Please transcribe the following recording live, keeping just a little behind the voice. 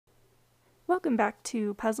Welcome back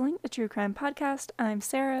to Puzzling, a true crime podcast. I'm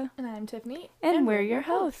Sarah. And I'm Tiffany. And we're your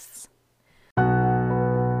hosts.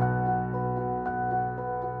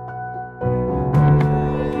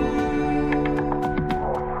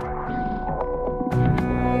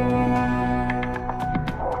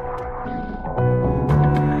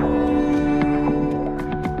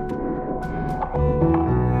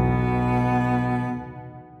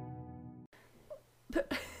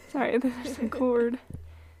 Sorry, there's a cord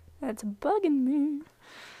that's bugging me.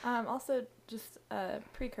 Also, just a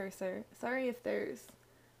precursor. Sorry if there's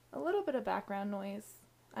a little bit of background noise.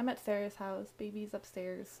 I'm at Sarah's house. Baby's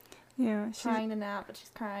upstairs. Yeah, she's trying to nap, but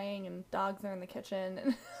she's crying, and dogs are in the kitchen.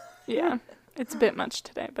 And yeah, it's a bit much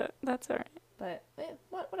today, but that's all right. But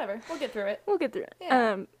whatever, we'll get through it. We'll get through it.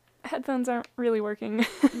 Yeah. Headphones aren't really working.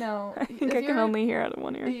 No, I think I can only hear out of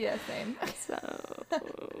one ear. Yeah, same. So,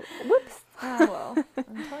 whoops. Well,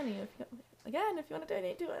 I'm telling you, if you want to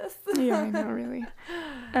donate to us. Yeah, I know, really.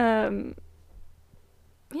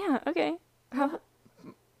 Yeah, okay. How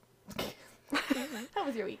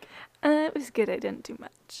was your week? It was good. I didn't do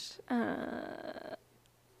much.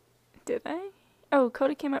 Did I? Oh,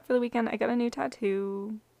 Coda came up for the weekend. I got a new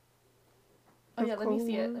tattoo. Oh yeah, let me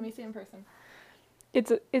see it. Let me see it in person.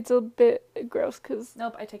 It's a bit gross because.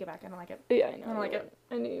 Nope, I take it back. I don't like it. Yeah, I know. I don't like it.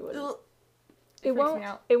 I knew you would. It freaks me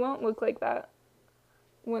out. It won't look like that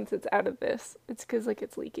once it's out of this. It's because like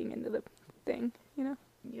it's leaking into the thing, you know.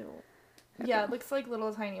 Yeah, it looks like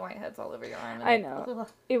little tiny white heads all over your arm. I know.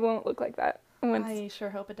 It won't look like that. Once I sure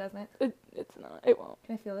hope it doesn't. It's not. It won't.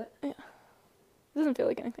 Can I feel it? Yeah. It doesn't feel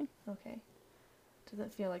like anything. Okay.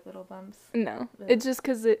 Doesn't feel like little bumps. No. But It's just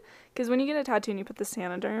because when you get a tattoo and you put the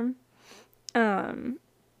Sanoderm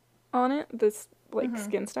on it, this like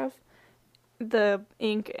skin stuff, the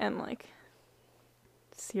ink and like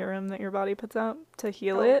serum that your body puts out to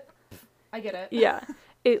heal it. I get it. Yeah.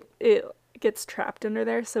 It gets trapped under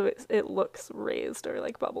there, so it looks raised or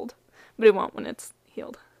like bubbled. But it won't when it's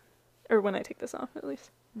healed. Or when I take this off, at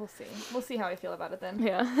least. We'll see. We'll see how I feel about it then.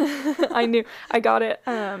 Yeah. I got it.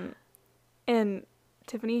 And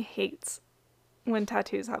Tiffany hates when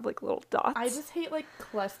tattoos have like little dots. I just hate like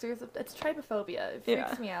clusters of, it's trypophobia. It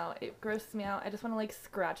freaks me out. It grosses me out. I just want to like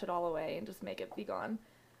scratch it all away and just make it be gone.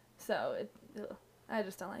 So I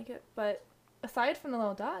just don't like it. But aside from the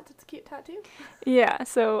little dots, it's a cute tattoo. Yeah,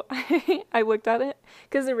 so I looked at it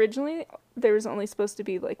because originally there was only supposed to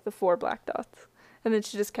be like the 4 black dots, and then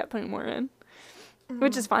she just kept putting more in,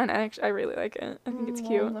 which is fine. I really like it. I think it's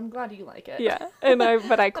cute. Well, I'm glad you like it. Yeah, and I called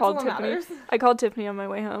That's all that Tiffany. matters. I called Tiffany on my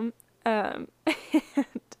way home, and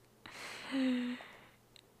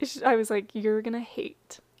I was like, "You're gonna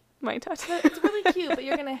hate my tattoo." It's really cute, but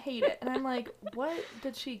you're gonna hate it. And I'm like, what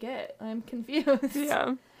did she get? I'm confused.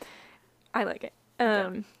 Yeah. I like it.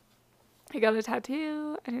 I got a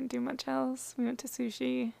tattoo. I didn't do much else. We went to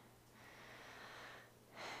sushi.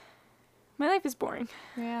 My life is boring.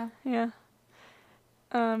 Yeah. Yeah.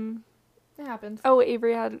 It happens. Oh,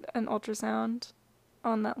 Avery had an ultrasound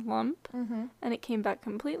on that lump, Mm-hmm. and it came back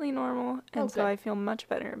completely normal, and so good. I feel much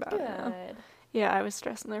better about it now. Good. Yeah, I was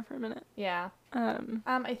stressing there for a minute. Yeah.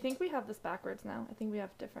 I think we have this backwards now. I think we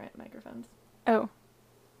have different microphones. Oh.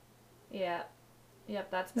 Yeah. Yep,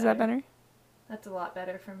 that's better. Is that better? That's a lot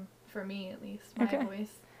better for me, at least. My Okay.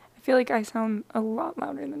 voice. I feel like I sound a lot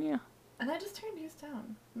louder than you. And I just turned yours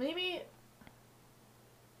down. Maybe.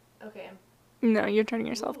 Okay. No, you're turning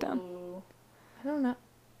yourself down. Ooh. I don't know.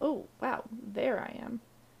 Oh, wow. There I am.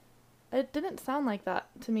 It didn't sound like that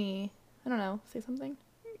to me. I don't know. Say something.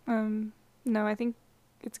 No, I think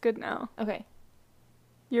it's good now. Okay.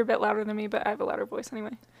 You're a bit louder than me, but I have a louder voice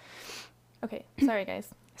anyway. Okay. Sorry,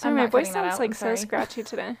 guys. Sorry, I'm my not voice cutting that sounds out. like I'm so sorry. scratchy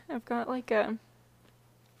today. I've got like I'm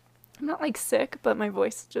not like sick, but my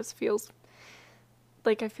voice just feels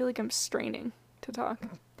like I feel like I'm straining to talk.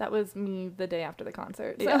 That was me the day after the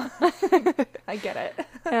concert. So Yeah. I get it.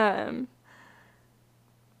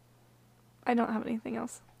 I don't have anything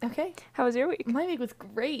else. Okay. How was your week? My week was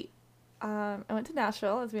great. I went to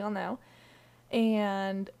Nashville, as we all know,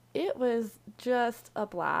 and it was just a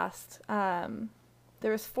blast.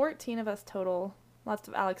 There was 14 of us total, lots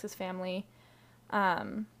of Alex's family.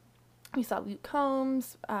 We saw Luke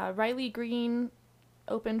Combs, Riley Green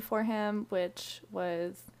opened for him, which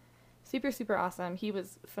was super, super awesome. He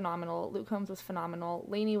was phenomenal. Luke Combs was phenomenal.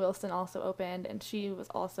 Lainey Wilson also opened, and she was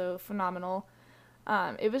also phenomenal.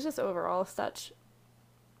 It was just overall such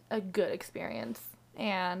a good experience,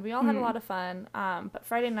 and we all had a lot of fun. But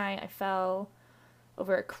Friday night I fell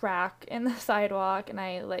over a crack in the sidewalk, and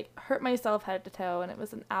I like hurt myself head to toe, and it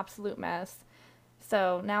was an absolute mess.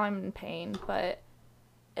 So now I'm in pain, but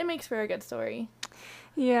it makes for a good story.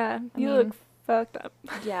 Yeah, I you mean, look fucked up.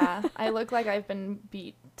 Yeah, I look like I've been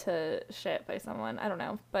beat to shit by someone. I don't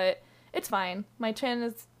know, but it's fine. My chin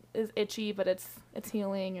is itchy, but it's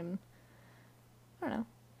healing, and I don't know.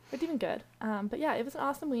 We're doing good. But yeah, it was an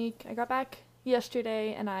awesome week. I got back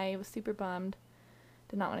yesterday, and I was super bummed.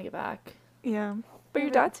 Did not want to get back. Yeah. But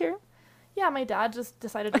your dad's here? Yeah, my dad just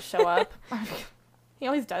decided to show up. He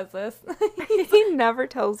always does this. He never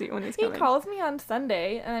tells you when he's coming. He calls me on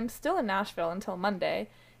Sunday, and I'm still in Nashville until Monday,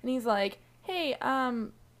 and he's like, hey,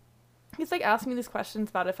 he's like asking me these questions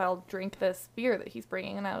about if I'll drink this beer that he's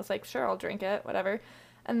bringing, and I was like, sure, I'll drink it, whatever.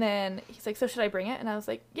 And then he's like, so should I bring it? And I was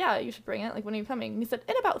like, yeah, you should bring it. Like, when are you coming? And he said,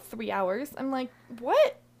 in about 3 hours. I'm like,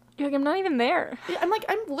 what? You're like, I'm not even there. Yeah, I'm like,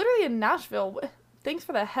 I'm literally in Nashville. Thanks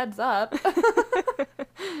for the heads up.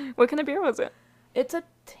 What kind of beer was it? It's a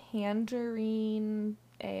tangerine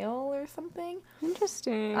ale or something.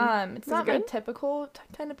 Interesting. It's not my good? typical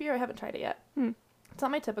kind of beer. I haven't tried it yet. It's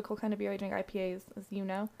not my typical kind of beer. I drink IPAs, as you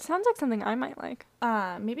know. Sounds like something I might like.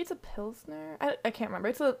 Maybe it's a Pilsner. I can't remember.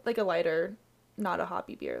 It's like a lighter, not a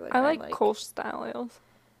hoppy beer. Like I like Kolsch style ales.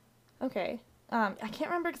 Okay. I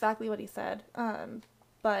can't remember exactly what he said.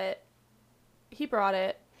 But he brought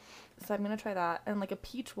it, so I'm gonna try that. And like a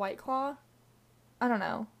peach White Claw. I don't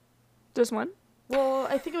know. Just one? Well,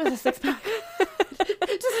 I think it was a 6-pack.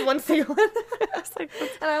 Just one single one.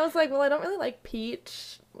 And I was like, well, I don't really like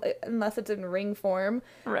peach unless it's in ring form.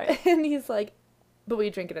 Right. And he's like, but we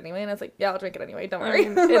drink it anyway. And I was like, yeah, I'll drink it anyway. Don't worry.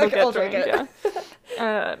 I'll drink it.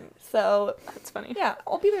 Yeah. So that's funny. Yeah,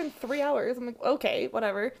 I'll be there in 3 hours. I'm like, okay,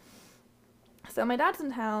 whatever. So my dad's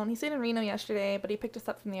in town. He stayed in Reno yesterday, but he picked us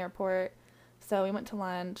up from the airport. So we went to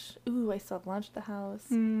lunch. Ooh, I still have lunch at the house.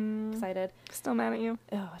 Excited. Still mad at you.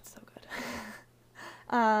 Oh, it's so good.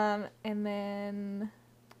 And then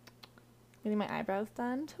getting my eyebrows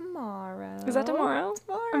done tomorrow. Is that tomorrow?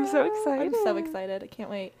 Tomorrow. I'm so excited. I'm so excited. I can't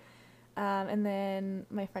wait. And then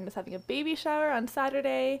my friend is having a baby shower on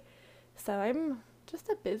Saturday. So I'm just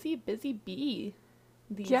a busy bee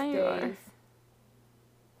these days. You are.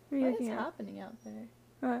 What is happening out there?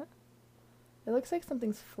 What? It looks like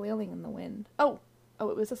something's flailing in the wind. Oh, it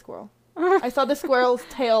was a squirrel. I saw the squirrel's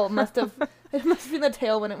tail. It must have been the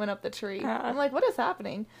tail when it went up the tree. I'm like, what is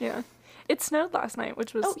happening? Yeah. It snowed last night,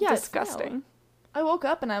 which was disgusting. I woke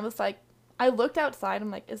up and I was like, I looked outside.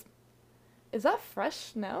 I'm like, is that fresh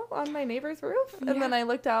snow on my neighbor's roof? Yeah. And then I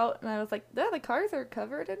looked out and I was like, yeah, the cars are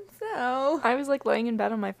covered in snow. I was like laying in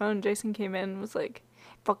bed on my phone. Jason came in and was like,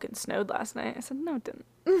 fucking snowed last night. I said, no, it didn't.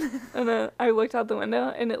 And I looked out the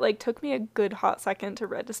window and it like took me a good hot second to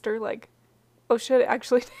register like, oh shit, it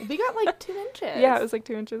actually did. We got like 2 inches. Yeah, it was like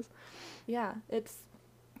 2 inches. Yeah, it's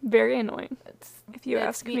very annoying. If you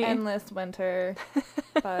ask me. It's the endless winter,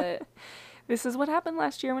 but this is what happened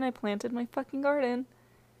last year when I planted my fucking garden.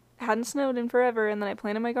 It hadn't snowed in forever, and then I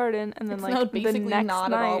planted my garden, and then it like snowed basically the next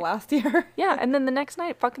not night, at all last year. Yeah, and then the next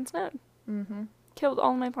night it fucking snowed. Mm-hmm. Killed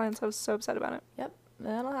all of my plants. I was so upset about it. Yep,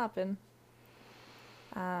 that'll happen.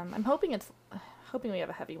 I'm hoping we have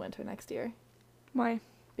a heavy winter next year. Why?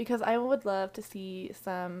 Because I would love to see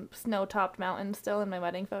some snow-topped mountains still in my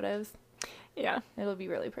wedding photos. Yeah. It'll be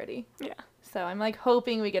really pretty. Yeah. So I'm like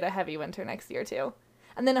hoping we get a heavy winter next year too.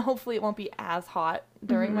 And then hopefully it won't be as hot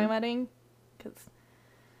during my wedding. Because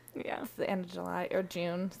it's the end of July or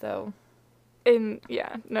June, so.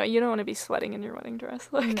 No, you don't want to be sweating in your wedding dress.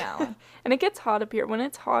 Like, no. And it gets hot up here. When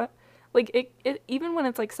it's hot, like it even when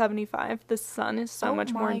it's like 75, the sun is so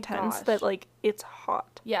much more intense that like it's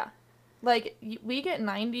hot. Yeah. Like, we hit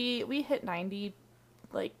 90,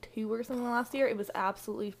 like, 2 or something last year. It was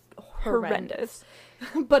absolutely horrendous.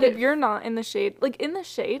 But if you're not in the shade, like, in the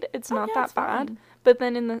shade, it's not that bad. Fine. But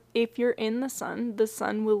then if you're in the sun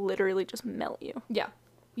will literally just melt you. Yeah.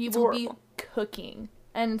 You will be cooking.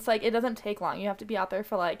 And it's, like, it doesn't take long. You have to be out there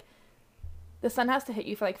for, like, the sun has to hit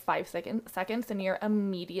you for, like, 5 seconds, and you're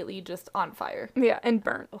immediately just on fire. Yeah, and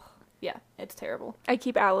burnt. Ugh. Yeah, it's terrible. I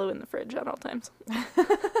keep aloe in the fridge at all times.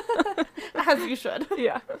 As you should.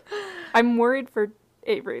 Yeah. I'm worried for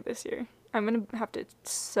Avery this year. I'm going to have to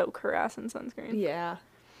soak her ass in sunscreen. Yeah.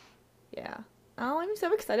 Yeah. Oh, I'm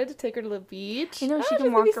so excited to take her to the beach. You know, she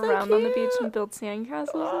can walk around on the beach and build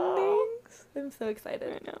sandcastles and things. I'm so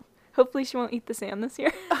excited. I know. Hopefully she won't eat the sand this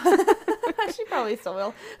year. She probably still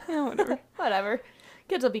will. Yeah, whatever. Whatever.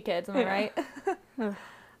 Kids will be kids, am I right?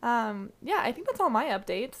 Yeah, I think that's all my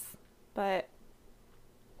updates. But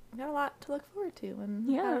we got a lot to look forward to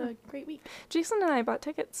and have a great week. Jason and I bought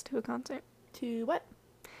tickets to a concert. To what?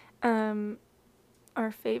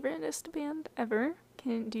 Our favoriteest band ever.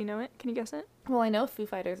 Do you know it? Can you guess it? Well, I know Foo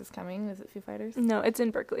Fighters is coming. Is it Foo Fighters? No, it's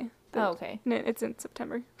in Berkeley. Okay. No, it's in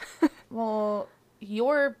September. Well,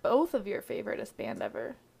 both of your favoriteest band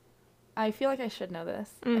ever. I feel like I should know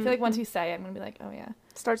this. I feel like once you say it, I'm going to be like, oh, yeah.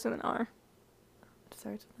 Starts with an R. It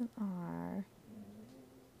starts with an R.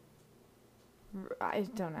 I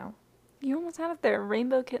don't know. You almost had it there.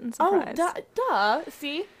 Rainbow Kitten Surprise. Oh, duh.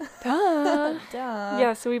 See? Duh. Duh.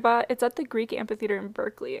 Yeah, so it's at the Greek Amphitheater in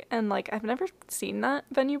Berkeley. And, like, I've never seen that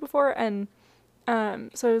venue before. And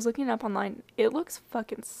so I was looking it up online. It looks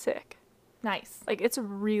fucking sick. Nice. Like, it's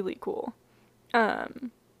really cool.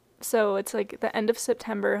 So it's, like, the end of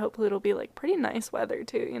September. Hopefully it'll be, like, pretty nice weather,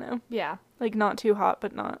 too, you know? Yeah. Like, not too hot,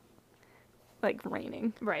 but not, like,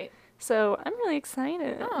 raining. Right. So I'm really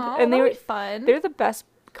excited. Oh, and that'll be fun. They're the best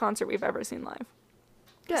concert we've ever seen live.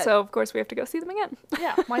 Good. So, of course, we have to go see them again.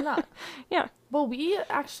 Yeah, why not? Yeah. Well, we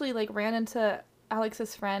actually, like, ran into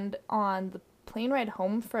Alex's friend on the plane ride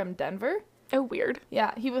home from Denver. Oh, weird.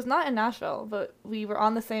 Yeah, he was not in Nashville, but we were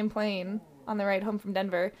on the same plane on the ride home from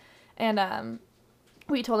Denver. And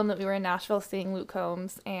we told him that we were in Nashville seeing Luke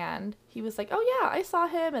Combs, and he was like, oh, yeah, I saw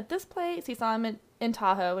him at this place. He saw him in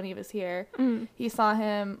Tahoe when he was here. He saw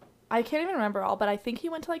him... I can't even remember all, but I think he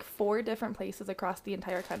went to, like, 4 different places across the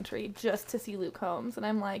entire country just to see Luke Combs. And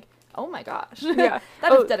I'm like, oh, my gosh. Yeah.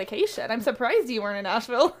 That is dedication. I'm surprised you weren't in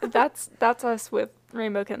Nashville. That's us with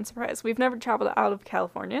Rainbow Kitten Surprise. We've never traveled out of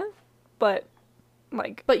California, but,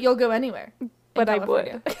 like... But you'll go anywhere. But I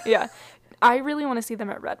would. Yeah. I really want to see them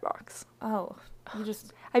at Red Rocks. Oh, you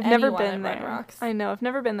just... I've never been at there. Red Rocks. I know. I've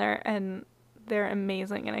never been there, and they're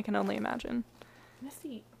amazing, and I can only imagine.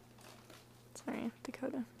 Missy. Sorry,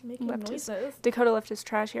 Dakota. Making noises. Dakota left his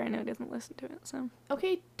trash here. I know he doesn't listen to it, so.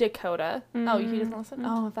 Okay, Dakota. Oh, he doesn't listen?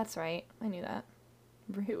 Oh, that's right. I knew that.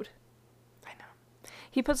 Rude. I know.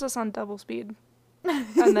 He puts us on double speed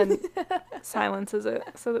and then silences it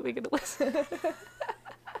so that we get to listen.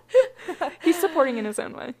 He's supporting in his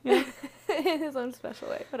own way. Yeah. In his own special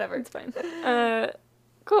way. Whatever. It's fine.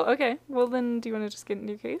 Cool. Okay. Well, then, do you want to just get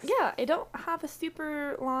into your case? Yeah, I don't have a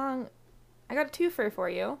super long... I got a twofer for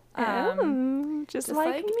you. Just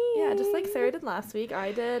like me. Yeah, just like Sarah did last week.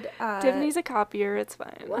 I did... Tiffany's a copier. It's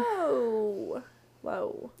fine. Whoa.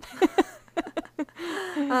 But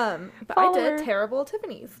I did terrible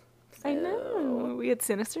Tiffanys. So. I know. We had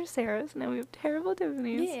sinister Sarahs. Now we have terrible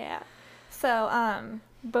Tiffany's. Yeah. So,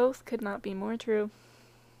 both could not be more true.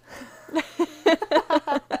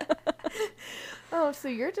 Oh, so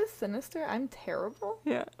you're just sinister? I'm terrible?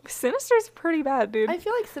 Yeah. Sinister's pretty bad, dude. I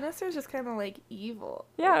feel like sinister is just kind of like evil.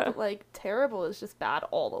 Yeah. But, like, terrible is just bad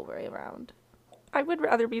all the way around. I would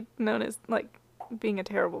rather be known as, like, being a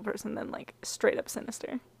terrible person than, like, straight up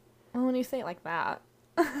sinister. Well, when you say it like that.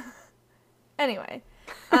 Anyway.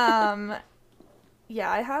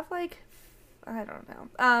 Yeah, I have, like, I don't know.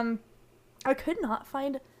 I could not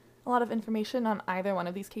find a lot of information on either one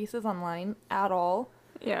of these cases online at all.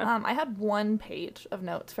 Yeah. I had 1 page of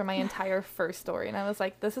notes for my entire first story, and I was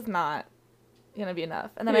like, this is not gonna be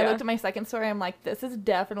enough. And then I looked at my second story, I'm like, this is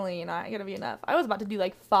definitely not gonna be enough. I was about to do,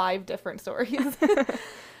 like, 5 different stories.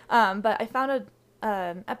 But I found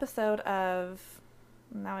an episode of...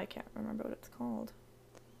 Now I can't remember what it's called.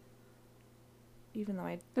 Even though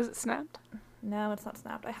Is it Snapped? No, it's not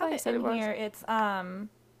Snapped. I have it said in it was. here. It's,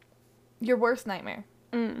 Your Worst Nightmare.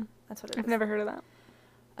 That's what it is. I've never heard of that.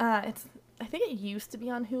 I think it used to be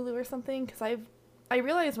on Hulu or something, because I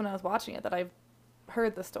realized when I was watching it that I've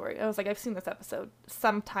heard the story. I was like, I've seen this episode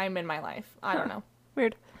sometime in my life. I don't know.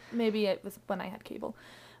 Weird. Maybe it was when I had cable.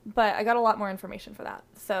 But I got a lot more information for that,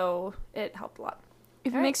 so it helped a lot.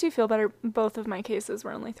 If it makes you feel better, both of my cases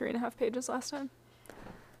were only 3.5 pages last time.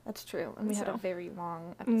 That's true, and we had a very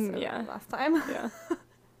long episode last time. Yeah.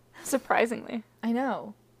 Surprisingly. I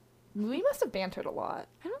know. We must have bantered a lot.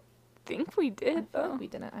 I don't think we did, I feel like we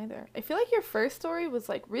didn't either. I feel like your first story was,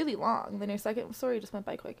 like, really long, then your second story just went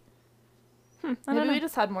by quick. Maybe we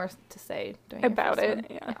just had more to say during about your it. first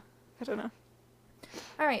one. Yeah. I don't know.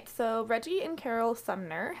 All right, so Reggie and Carol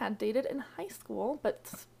Sumner had dated in high school, but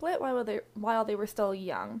split while they were still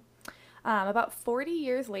young. About 40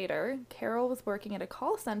 years later, Carol was working at a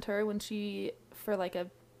call center for like a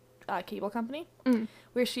cable company,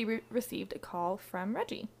 where she received a call from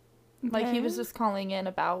Reggie. Okay. Like, he was just calling in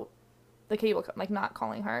about the cable, like, not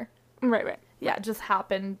calling her. Right. Yeah, it just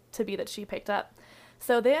happened to be that she picked up.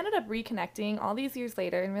 So they ended up reconnecting all these years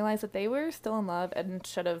later and realized that they were still in love and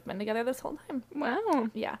should have been together this whole time. Wow.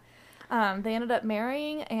 Yeah. They ended up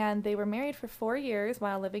marrying, and they were married for 4 years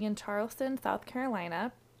while living in Charleston, South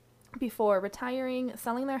Carolina, before retiring,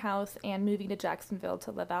 selling their house, and moving to Jacksonville to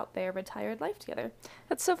live out their retired life together.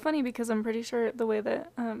 That's so funny because I'm pretty sure the way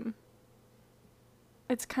that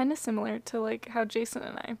it's kind of similar to, like, how Jason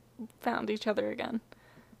and I found each other again.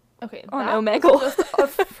 Okay. On Omegle. Just a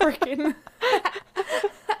freaking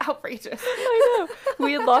outrageous. I know.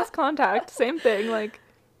 We had lost contact. Same thing. Like,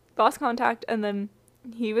 lost contact, and then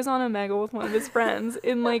he was on Omegle with one of his friends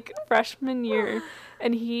in, like, freshman year,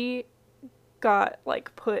 and he got,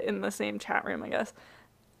 like, put in the same chat room, I guess.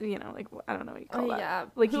 You know, like, I don't know what you call that. Yeah.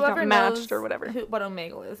 Like, Whoever he got matched or whatever. What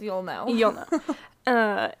Omegle is, you'll know. You'll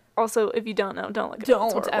know. Also, if you don't know, don't look it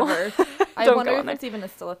up. Don't ever. I Don't wonder go if on there. it's even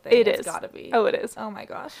still a thing. It It's is. gotta be. Oh, it is. Oh my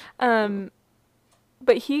gosh.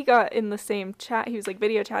 But he got in the same chat. He was, like,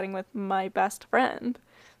 video chatting with my best friend.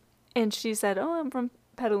 And she said, oh, I'm from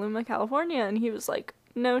Petaluma, California. And he was like,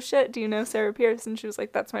 no shit, do you know Sarah Pierce? And she was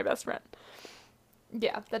like, that's my best friend.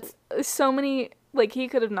 Yeah, that's... So many... Like, he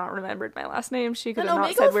could have not remembered my last name. She could have not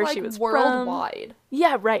Omegle's, said where like, she was worldwide. from.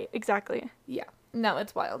 Yeah, right. Exactly. Yeah. No,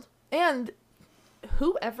 it's wild. And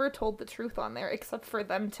whoever told the truth on there except for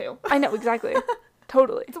them two? I know, exactly.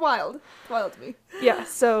 Totally. It's wild. It's wild to me. Yeah,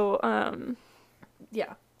 so,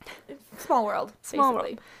 Yeah. It's small world, small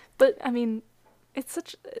basically. world. But, I mean, it's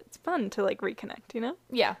fun to, like, reconnect, you know?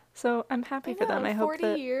 Yeah. So, I'm happy for them. I hope 40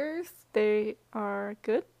 that years. they are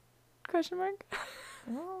good? Question mark?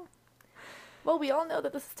 Well, we all know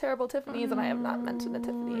that this is terrible Tiffanys, and I have not mentioned the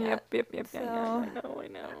Tiffany yet. Yep, So... yeah, I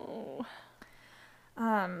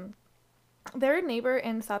know. Their neighbor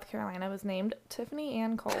in South Carolina was named Tiffany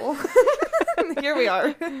Ann Cole. Here we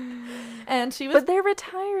are. And she was... But they're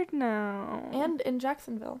retired now. And in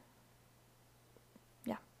Jacksonville.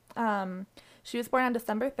 Yeah. She was born on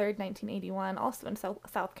December 3rd, 1981, also in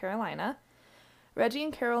South Carolina. Reggie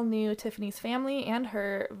and Carol knew Tiffany's family and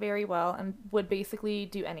her very well and would basically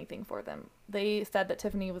do anything for them. They said that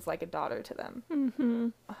Tiffany was like a daughter to them. Mm-hmm.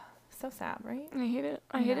 So sad, right? I hate it.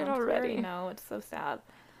 I hate it already. No, it's so sad.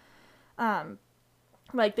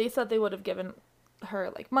 Like, they said they would have given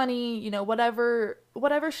her, like, money, you know, whatever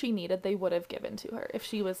she needed, they would have given to her if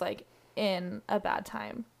she was, like, in a bad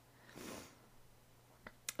time.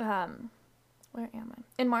 Where am I?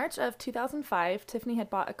 In March of 2005, Tiffany had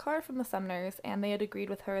bought a car from the Sumners, and they had agreed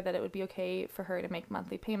with her that it would be okay for her to make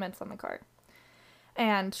monthly payments on the car.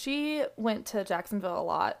 And she went to Jacksonville a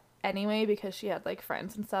lot anyway because she had, like,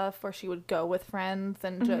 friends and stuff where she would go with friends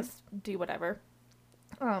and just do whatever.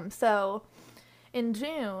 So in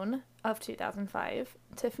June of 2005,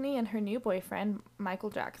 Tiffany and her new boyfriend,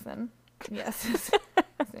 Michael Jackson, yes, his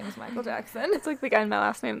name is Michael Jackson. It's like the guy in my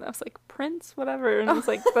last name that was like, Prince, whatever. And I was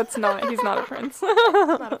like, he's not a prince.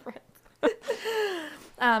 Not a prince.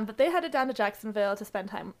 But they headed down to Jacksonville to spend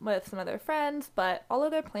time with some of their friends, but all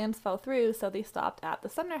of their plans fell through, so they stopped at the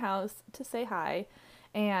Sumner house to say hi.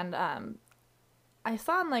 And I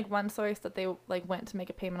saw in, like, one source that they, like, went to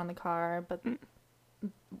make a payment on the car, but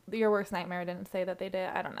Your Worst Nightmare didn't say that they did.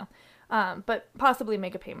 I don't know. But possibly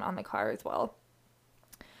make a payment on the car as well.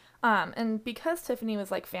 And because Tiffany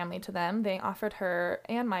was, like, family to them, they offered her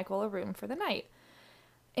and Michael a room for the night.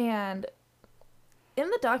 And in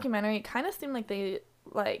the documentary, it kind of seemed like they,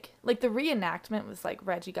 like the reenactment was, like,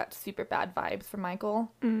 Reggie got super bad vibes from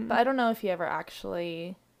Michael. But I don't know if he ever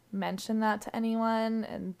actually mentioned that to anyone,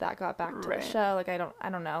 and that got back to the show. Like, I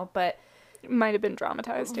don't know, but... It might have been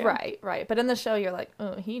dramatized, yeah. Right. But in the show, you're like,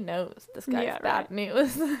 oh, he knows this guy's bad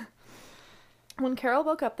news. When Carol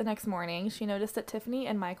woke up the next morning, she noticed that Tiffany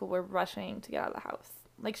and Michael were rushing to get out of the house.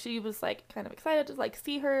 Like, she was, like, kind of excited to, like,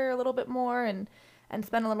 see her a little bit more and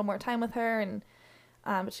spend a little more time with her. And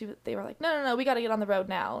but they were like, no, we got to get on the road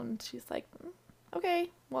now. And she's like, okay,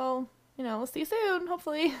 well, you know, we'll see you soon,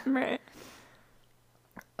 hopefully. Right.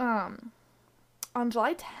 On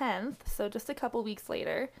July 10th, so just a couple weeks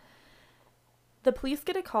later, the police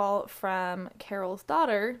get a call from Carol's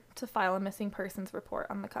daughter to file a missing persons report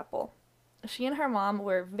on the couple. She and her mom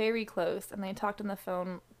were very close, and they talked on the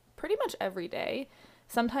phone pretty much every day,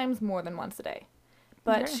 sometimes more than once a day.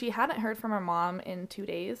 But she hadn't heard from her mom in 2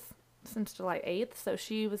 days, since July 8th, so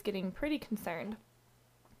she was getting pretty concerned.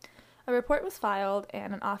 A report was filed,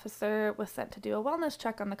 and an officer was sent to do a wellness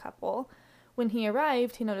check on the couple. When he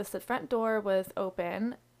arrived, he noticed the front door was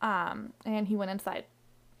open, and he went inside.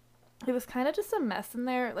 It was kind of just a mess in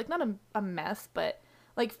there. Like, not a mess, but,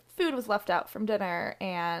 like, food was left out from dinner,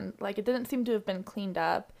 and, like, it didn't seem to have been cleaned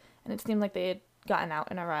up, and it seemed like they had gotten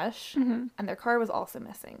out in a rush, and their car was also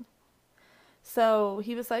missing. So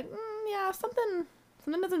he was like, yeah, something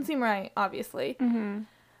doesn't seem right, obviously.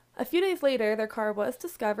 A few days later, their car was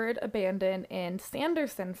discovered abandoned in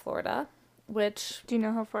Sanderson, Florida, which... Do you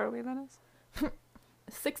know how far away that is?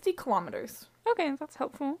 60 kilometers. Okay, that's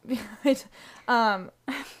helpful. It's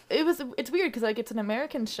weird because, like, it's an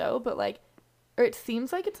American show, but, like, or it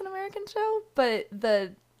seems like it's an American show, but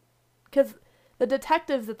because the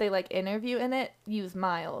detectives that they, like, interview in it use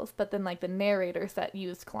miles, but then, like, the narrator set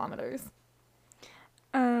used kilometers.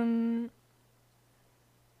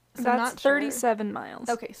 So That's not sure. 37 miles.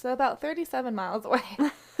 Okay, so about 37 miles away.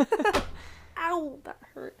 Ow, that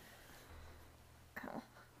hurt. Ow.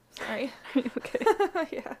 Sorry. Okay.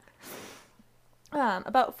 Yeah.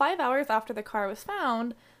 About 5 hours after the car was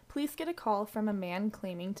found, police get a call from a man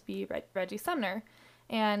claiming to be Reggie Sumner.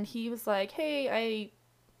 And he was like, hey,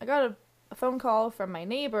 I got a phone call from my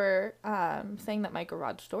neighbor saying that my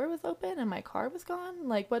garage door was open and my car was gone.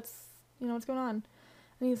 Like, what's going on?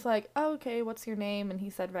 And he's like, oh, okay, what's your name? And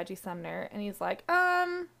he said Reggie Sumner. And he's like,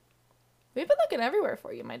 we've been looking everywhere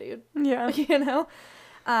for you, my dude. Yeah.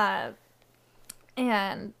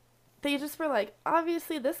 And they just were like,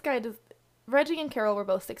 obviously this guy does... Reggie and Carol were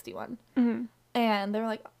both 61. Mm-hmm. And they were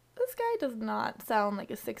like, this guy does not sound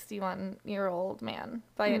like a 61-year-old man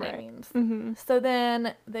by any means. Mm-hmm. So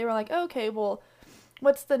then they were like, okay, well,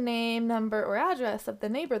 what's the name, number, or address of the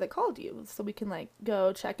neighbor that called you so we can, like,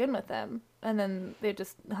 go check in with them? And then they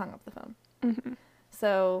just hung up the phone. Mm-hmm.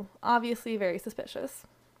 So obviously very suspicious.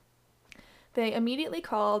 They immediately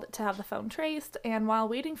called to have the phone traced, and while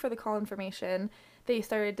waiting for the call information, they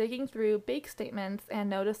started digging through bank statements and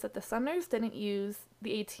noticed that the Sumners didn't use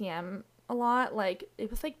the ATM a lot. Like, it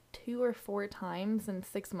was like 2 or 4 times in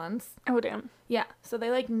 6 months. Oh, damn. Yeah, so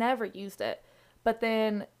they like never used it. But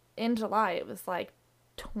then in July, it was like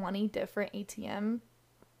 20 different ATM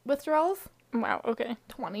withdrawals. Wow, okay.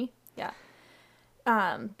 20, yeah.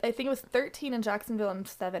 I think it was 13 in Jacksonville and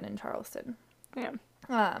 7 in Charleston. Yeah.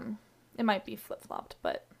 It might be flip-flopped,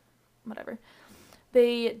 but whatever.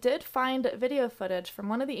 They did find video footage from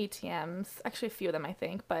one of the ATMs, actually a few of them, I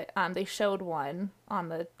think, but they showed one on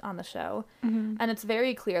the show, Mm-hmm. and it's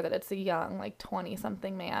very clear that it's a young, like,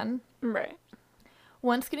 20-something man. Right.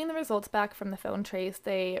 Once getting the results back from the phone trace,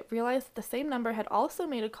 they realized that the same number had also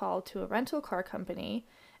made a call to a rental car company,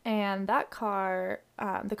 and that car,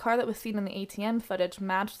 the car that was seen in the ATM footage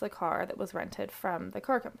matched the car that was rented from the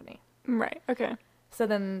car company. Right, okay. So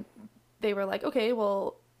then they were like, okay,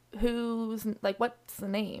 well, what's the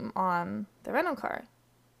name on the rental car?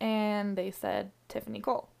 And they said Tiffany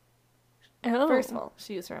Cole. Oh. First of all,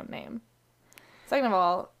 she used her own name. Second of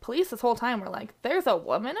all, police this whole time were like, there's a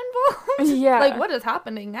woman involved? Yeah. Like, what is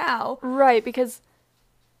happening now? Right, because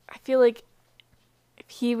I feel like if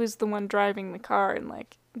he was the one driving the car and,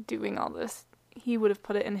 like, doing all this, he would have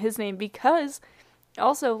put it in his name, because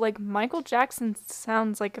also, like, Michael Jackson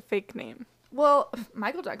sounds like a fake name. Well,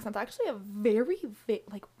 Michael Jackson's actually a very,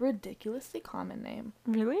 like, ridiculously common name.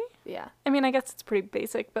 Really? Yeah. I mean, I guess it's pretty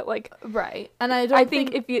basic, but, like... Right. And I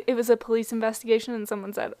think if it was a police investigation and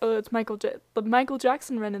someone said, oh, it's Michael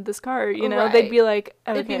Jackson rented this car, you know, right. they'd be like,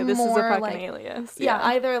 It'd okay, be this is a more fucking like, alias. Yeah,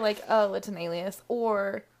 either like, oh, it's an alias,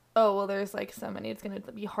 or, oh, well, there's, like, so many, it's going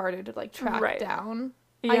to be harder to, like, track down.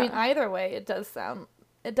 Yeah. I mean, either way, it does sound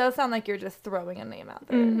like you're just throwing a name out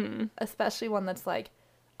there. Mm-hmm. Especially one that's, like,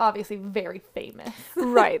 obviously very famous.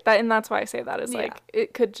 Right, and that's why I say that is, like,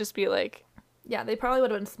 it could just be, like... Yeah, they probably would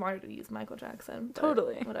have been smarter to use Michael Jackson.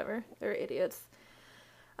 Totally. Whatever. They're idiots.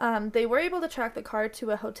 They were able to track the car to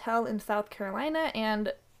a hotel in South Carolina,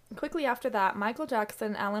 and quickly after that, Michael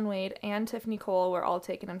Jackson, Alan Wade, and Tiffany Cole were all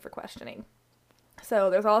taken in for questioning. So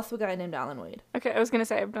there's also a guy named Alan Wade. Okay, I was going to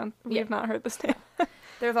say, we have not heard this name.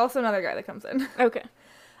 There's also another guy that comes in. Okay.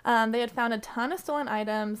 They had found a ton of stolen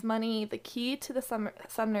items, money, the key to the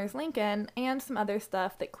Sumner's Lincoln, and some other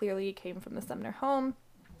stuff that clearly came from the Sumner home.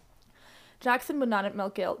 Jackson would not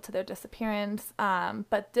admit guilt to their disappearance,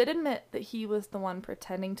 but did admit that he was the one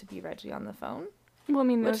pretending to be Reggie on the phone. Well, I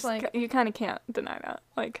mean, Which, like, you kind of can't deny that.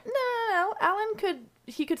 Like, No. Alan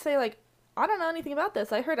could say, like, I don't know anything about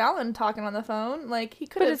this. I heard Alan talking on the phone. Like, he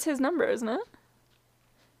could have... But it's his number, isn't it?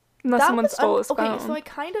 Unless someone stole his phone. Okay, so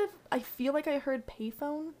I feel like I heard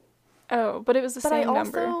payphone. Oh, but it was the same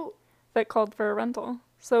number that called for a rental.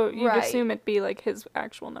 So you'd assume it'd be, like, his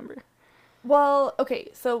actual number. Well, okay,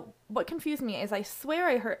 so what confused me is I swear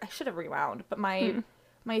I should have rewound, but my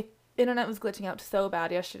internet was glitching out so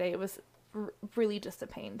bad yesterday. It was really just a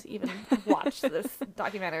pain to even watch this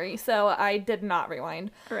documentary. So I did not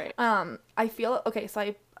rewind. Right. I feel, okay,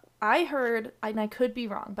 so I heard, and I could be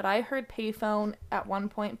wrong, but I heard payphone at one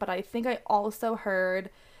point, but I think I also heard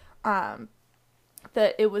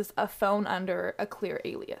that it was a phone under a clear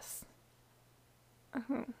alias.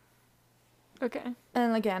 Uh-huh. Okay.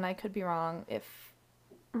 And again, I could be wrong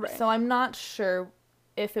Right. So I'm not sure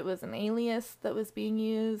if it was an alias that was being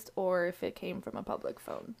used or if it came from a public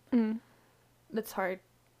phone. Mm. It's hard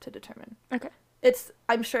to determine. Okay.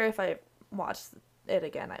 I'm sure if I watched it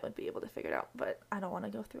again, I would be able to figure it out, but I don't want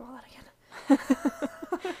to go through all that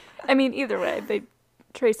again. I mean, either way, they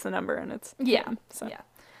trace the number and it's... Yeah. Him, so. Yeah.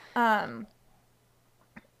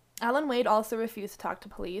 Alan Wade also refused to talk to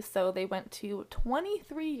police, so they went to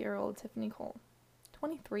 23-year-old Tiffany Cole.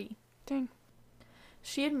 23. Dang.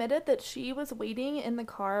 She admitted that she was waiting in the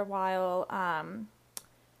car while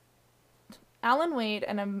Alan Wade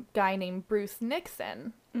and a guy named Bruce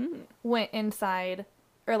Nixon went inside,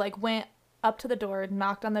 or like went up to the door,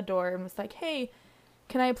 knocked on the door, and was like, hey,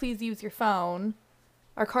 can I please use your phone?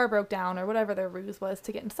 Our car broke down, or whatever their ruse was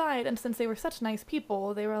to get inside. And since they were such nice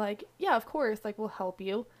people, they were like, yeah, of course, like, we'll help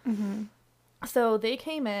you. Mm-hmm. So they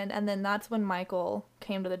came in, and then that's when Michael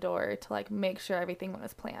came to the door to like make sure everything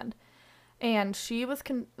was planned. And she was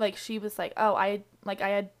like, oh, I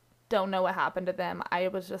don't know what happened to them. I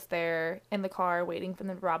was just there in the car waiting for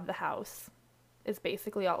them to rob the house. Is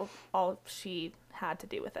basically all she had to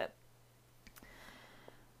do with it.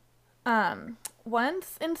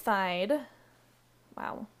 Once inside,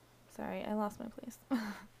 wow, sorry, I lost my place.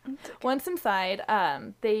 Okay. Once inside,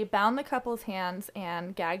 they bound the couple's hands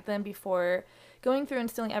and gagged them before going through and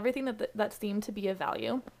stealing everything that seemed to be of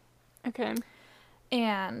value. Okay.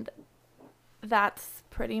 And that's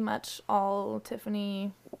pretty much all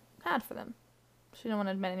Tiffany had for them. She didn't want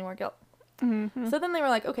to admit any more guilt. Mm-hmm. So then they were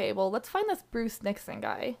like, okay, well, let's find this Bruce Nixon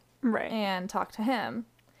guy. Right. And talk to him.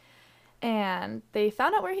 And they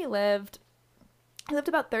found out where he lived. He lived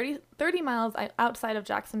about 30 miles outside of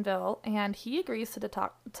Jacksonville, and he agrees to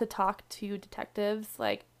talk to detectives,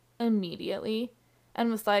 like, immediately,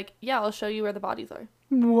 and was like, yeah, I'll show you where the bodies are.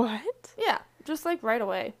 What? Yeah, just, like, right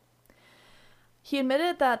away. He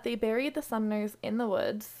admitted that they buried the Sumners in the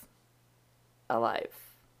woods, alive.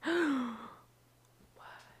 Alive.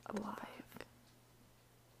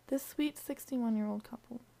 This sweet 61-year-old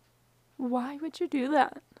couple. Why would you do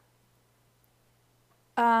that?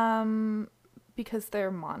 Because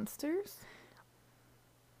they're monsters.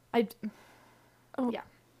 Oh. Yeah.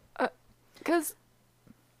 Because...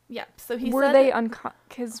 Yeah, so he were said... they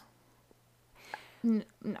because... No.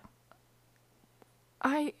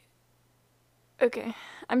 Okay.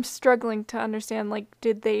 I'm struggling to understand, like,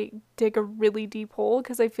 did they dig a really deep hole?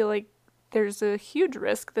 Because I feel like there's a huge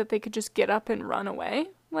risk that they could just get up and run away.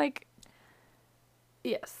 Like...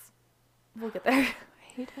 Yes. We'll get there.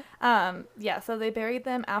 Hate it. Yeah, so they buried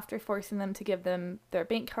them after forcing them to give them their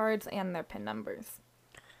bank cards and their PIN numbers.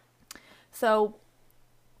 So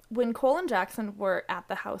when Cole and Jackson were at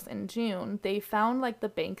the house in June, they found like the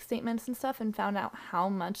bank statements and stuff and found out how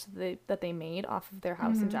much that they made off of their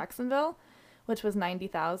house in Jacksonville, which was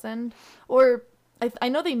 $90,000. Or I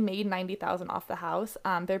know they made $90,000 off the house.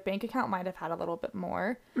 Their bank account might have had a little bit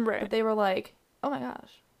more, Right. but they were like, "Oh my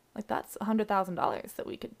gosh, like that's $100,000 that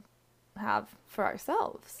we could have for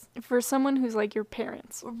ourselves." For someone who's like your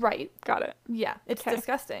parents. Right. Got it. Yeah, it's Okay.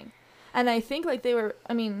 disgusting. And I think like they were,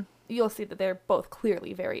 I mean, you'll see that they're both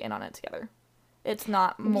clearly very in on it together. It's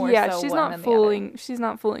not more so she's one not than fooling. She's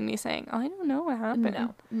not fooling me saying, "Oh, I don't know what the happened."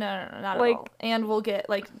 other. No, not Like- at all. And we'll get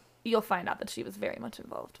like you'll find out that she was very much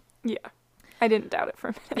involved. Yeah. I didn't doubt it for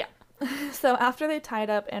a minute. Yeah. So after they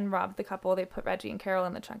tied up and robbed the couple, they put Reggie and Carol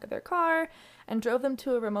in the trunk of their car and drove them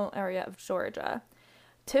to a remote area of Georgia.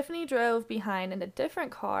 Tiffany drove behind in a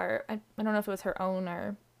different car. I don't know if it was her own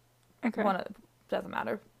or Okay. doesn't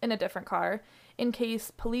matter, in a different car, in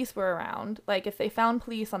case police were around. Like, if they found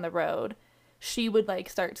police on the road, she would, like,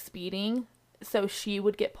 start speeding, so she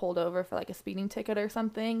would get pulled over for, like, a speeding ticket or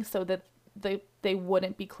something, so that they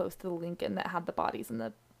wouldn't be close to the Lincoln that had the bodies in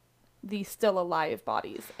the still alive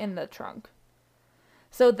bodies in the trunk.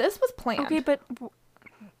 So this was planned. Okay, but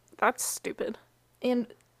that's stupid. And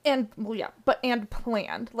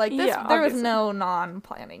planned. Like, this, Yeah, there was obviously. no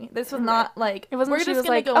non-planning. This was Right. not, like, It wasn't we're she just was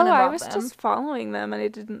gonna like, go "Oh, in and I rob was them." just following them and I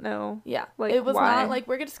didn't know." Yeah. Like, it was why? not like,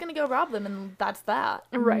 we're just gonna go rob them and that's that.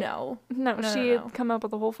 Right. No, she no. had come up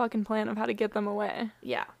with a whole fucking plan of how to get them away.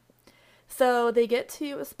 Yeah. So they get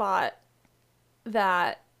to a spot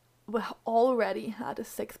that already had a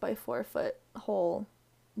 6x4 foot hole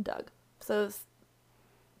dug. So it's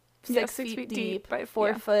Yeah, 6 feet deep by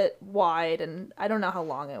 4 foot wide, and I don't know how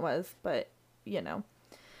long it was, but you know,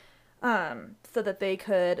 so that they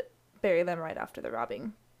could bury them right after the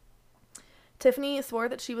robbing. Tiffany swore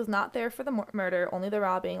that she was not there for the murder, only the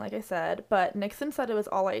robbing, like I said, but Nixon said it was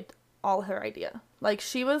all her idea. Like,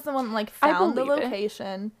 she was the one that, like, I found the believe it.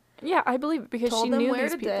 location, Yeah, I believe it because told she them knew where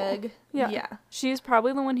these to people. dig. Yeah. Yeah. She's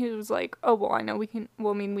probably the one who was like, "Oh, well, I know we can."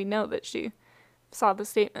 Well, I mean, we know that she saw the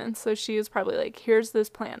statement, so she was probably like, "Here's this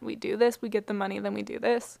plan. We do this. We get the money. Then we do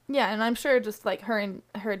this." Yeah, and I'm sure just, like, her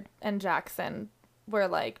and Jackson were,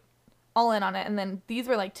 like, all in on it, and then these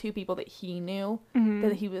were, like, two people that he knew,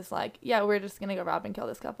 that he was like, yeah, we're just gonna go rob and kill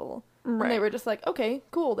this couple. Right. And they were just like, okay,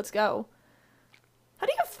 cool, let's go. How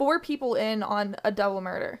do you have 4 people in on a double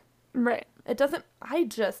murder? Right. It doesn't, I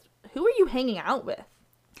just who are you hanging out with?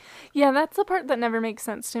 Yeah, that's the part that never makes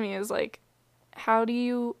sense to me is, like, how do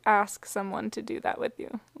you ask someone to do that with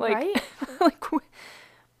you? Like, Right?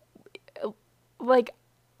 like,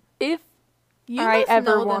 if You I must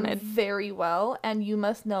ever know wanted... them very well, and you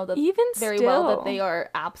must know that even very still, well that they are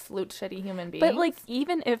absolute shitty human beings. But, like,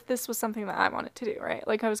 even if this was something that I wanted to do, right?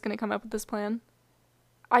 Like, I was going to come up with this plan,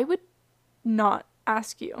 I would not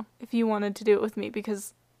ask you if you wanted to do it with me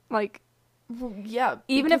because, like... Well, yeah.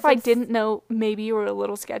 Even if I didn't know, maybe you were a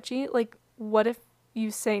little sketchy, like, what if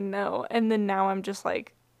you say no, and then now I'm just,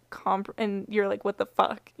 like, and you're like, what the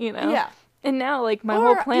fuck, you know? Yeah. And now, like, my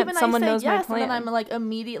whole plan, someone knows my plan. And then I'm, like,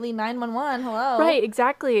 immediately 911, hello. Right,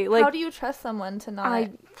 exactly. Like, how do you trust someone to not...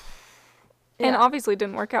 And obviously it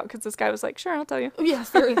didn't work out because this guy was like, sure, I'll tell you. Yeah,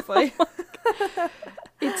 seriously.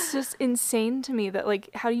 It's just insane to me that, like,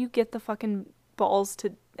 how do you get the fucking balls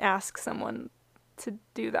to ask someone to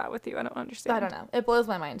do that with you? I don't understand. I don't know. It blows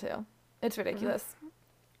my mind, too. It's ridiculous.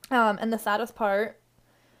 And the saddest part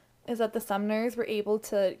is that the Sumners were able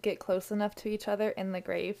to get close enough to each other in the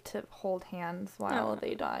grave to hold hands while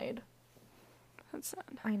they died. That's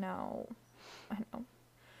sad. I know.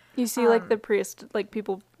 You see, like, the priest, like,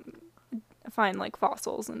 people find, like,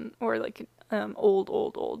 fossils or, like,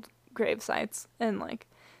 old grave sites, and, like,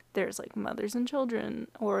 there's, like, mothers and children,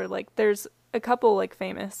 or, like, there's a couple, like,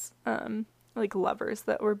 famous, like, lovers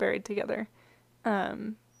that were buried together.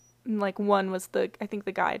 And, like, one was I think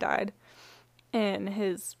the guy died, and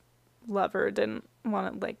his lover didn't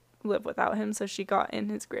want to, like, live without him, so she got in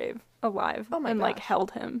his grave alive like,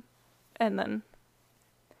 held him, and then...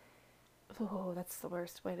 Oh, that's the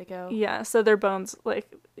worst way to go. Yeah, so their bones,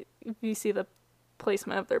 like, if you see the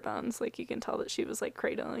placement of their bones, like, you can tell that she was, like,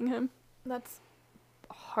 cradling him. That's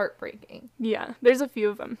heartbreaking. Yeah, there's a few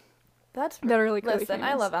of them. That are, like, listen, really famous.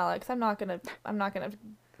 I love Alex. I'm not gonna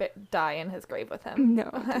die in his grave with him. No,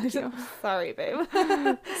 thank you. Sorry, babe.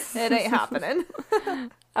 It ain't happening.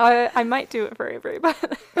 I might do it for Avery,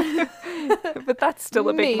 but that's still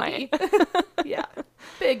a big maybe. Yeah,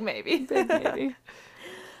 big maybe. Big maybe.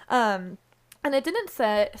 And it didn't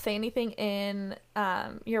say anything in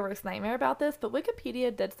Your Worst Nightmare about this, but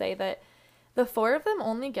Wikipedia did say that the four of them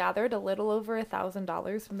only gathered a little over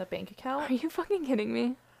 $1,000 from the bank account. Are you fucking kidding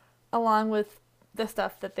me? Along with the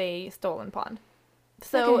stuff that they stole and pawned.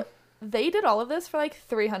 So they did all of this for like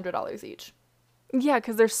 $300 each. Yeah,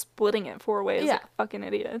 because they're splitting it 4 ways. Yeah. Like fucking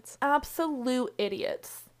idiots. Absolute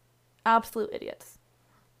idiots. Absolute idiots.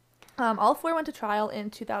 All four went to trial in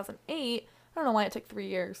 2008. I don't know why it took 3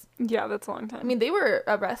 years. Yeah, that's a long time. I mean, they were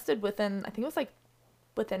arrested within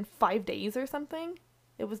 5 days or something.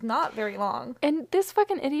 It was not very long. And this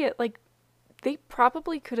fucking idiot, like, they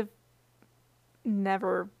probably could have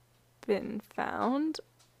never been found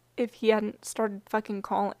if he hadn't started fucking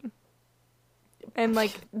calling. And,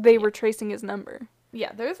 like, they were tracing his number.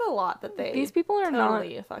 Yeah, there's a lot that these people are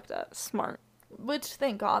totally not fucked up. Smart. Which,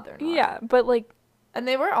 thank God they're not. Yeah, but, like... And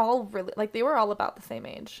they were all really... Like, they were all about the same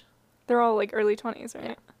age. They're all, like, early 20s, right?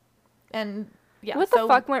 Yeah. And, yeah, what the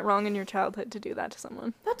fuck went wrong in your childhood to do that to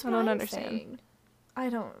someone? That's what I don't I'm understand. Saying. I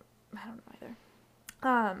don't know either.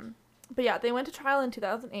 But yeah, they went to trial in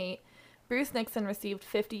 2008. Bruce Nixon received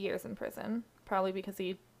 50 years in prison, probably because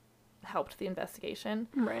he helped the investigation.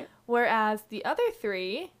 Right. Whereas the other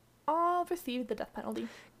 3 all received the death penalty.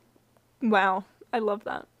 Wow. I love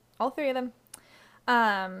that. All 3 of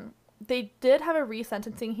them. They did have a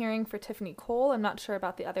resentencing hearing for Tiffany Cole. I'm not sure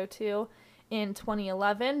about the other 2 in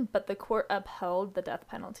 2011, but the court upheld the death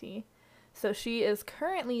penalty. So she is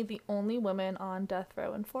currently the only woman on death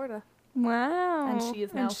row in Florida. Wow. And she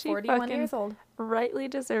is now 41 years old. Rightly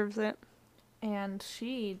deserves it. And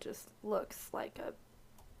she just looks like a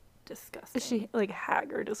disgusting... Is she, like,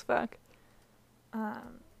 haggard as fuck?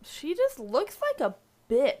 She just looks like a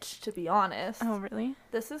bitch, to be honest. Oh, really?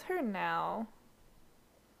 This is her now.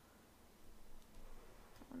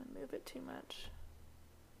 I don't want to move it too much.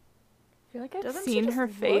 I feel like I've seen her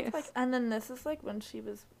face. And then this is, like, when she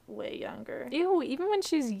was way younger. Ew, even when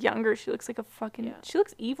she's younger, she looks like a fucking... Yeah. She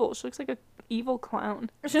looks evil. She looks like a evil clown.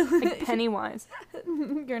 Like Pennywise.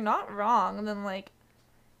 You're not wrong. And then, like...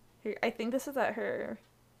 I think this is at her...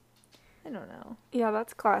 I don't know. Yeah,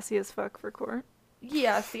 that's classy as fuck for court.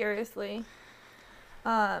 Yeah, seriously.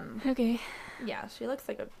 Okay. Yeah, she looks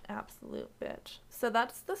like an absolute bitch. So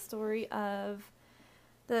that's the story of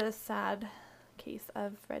the sad case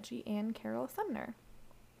of Reggie and Carol Sumner.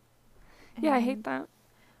 Yeah, I hate that.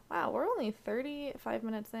 Wow, we're only 35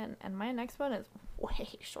 minutes in, and my next one is way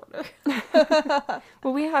shorter.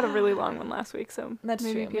 Well, we had a really long one last week, so that's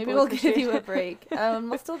true. Maybe we'll give you a break.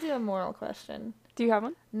 We'll still do a moral question. Do you have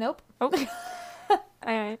one? Nope. Oh. All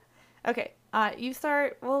right. Okay. You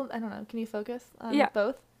start, well, I don't know. Can you focus on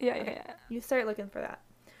both? Yeah, okay. yeah. You start looking for that.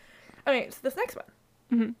 Okay, so this next one.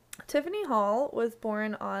 Mm-hmm. Tiffany Hall was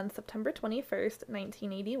born on September 21st,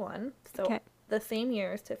 1981. So the same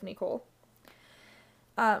year as Tiffany Cole.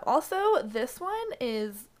 Also, this one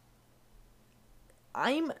is...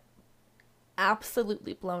 I'm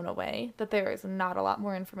absolutely blown away that there is not a lot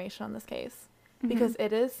more information on this case. Because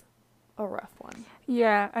it is a rough one.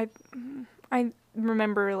 Yeah, I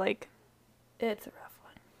remember, like... It's a rough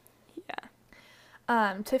one.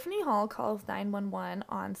 Yeah. Tiffany Hall calls 911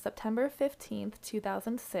 on September 15th,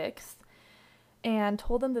 2006, and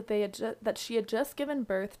told them that that she had just given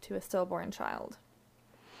birth to a stillborn child.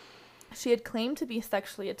 She had claimed to be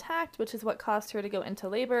sexually attacked, which is what caused her to go into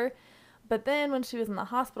labor. But then when she was in the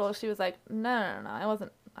hospital, she was like, no, I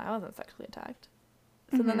wasn't sexually attacked.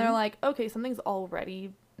 So then they're like, okay, something's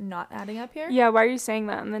already not adding up here. Yeah, why are you saying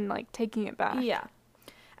that and then, like, taking it back? Yeah.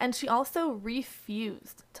 And she also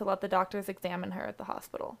refused to let the doctors examine her at the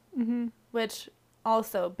hospital, which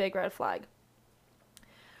also big red flag.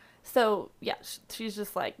 So, yeah, she's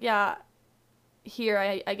just like, yeah, here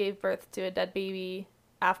I gave birth to a dead baby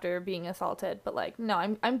after being assaulted, but, like, no,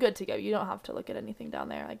 I'm good to go. You don't have to look at anything down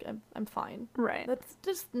there. Like, I'm fine. Right. That's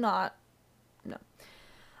just not, no.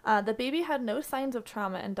 The baby had no signs of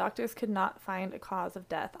trauma, and doctors could not find a cause of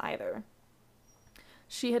death either.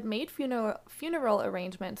 She had made funeral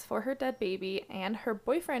arrangements for her dead baby, and her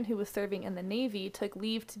boyfriend, who was serving in the Navy, took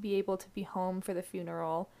leave to be able to be home for the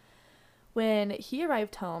funeral. When he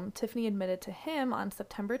arrived home, Tiffany admitted to him on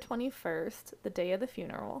September 21st, the day of the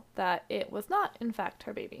funeral, that it was not, in fact,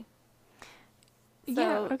 her baby.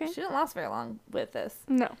 So she didn't last very long with this.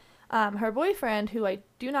 No. Her boyfriend, who I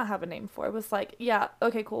do not have a name for, was like, yeah,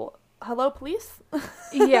 okay, cool. Hello, police?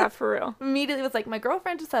 Yeah, for real. Immediately was like, my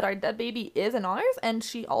girlfriend just said our dead baby is in ours, and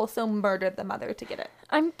she also murdered the mother to get it.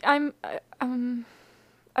 I'm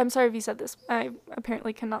sorry if you said this. I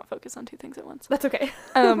apparently cannot focus on two things at once. That's okay.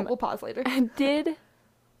 We'll pause later.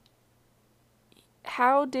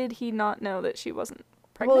 How did he not know that she wasn't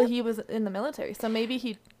pregnant? Well, he was in the military, so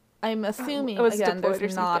maybe I'm assuming, again,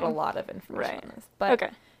 there's not a lot of information on this. But okay.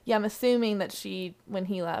 Yeah, I'm assuming that when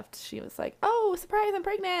he left, she was like, oh, surprise, I'm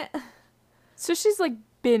pregnant. So she's, like,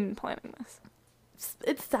 been planning this.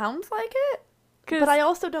 It sounds like it, but I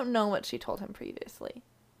also don't know what she told him previously.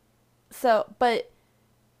 So, but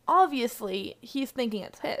obviously, he's thinking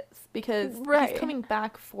it's his, because he's coming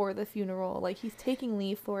back for the funeral. Like, he's taking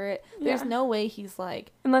leave for it. There's no way he's,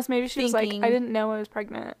 like... Unless maybe she was like, I didn't know I was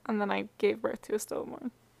pregnant, and then I gave birth to a stillborn.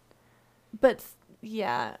 But,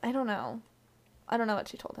 yeah, I don't know. I don't know what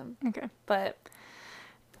she told him. Okay. But,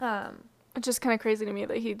 it's just kind of crazy to me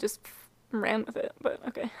that he just ran with it, but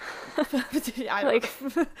okay.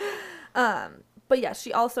 But yeah,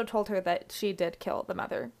 she also told her that she did kill the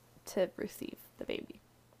mother to receive the baby.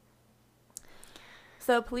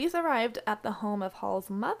 So police arrived at the home of Hall's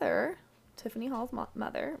mother, Tiffany Hall's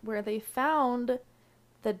mother, where they found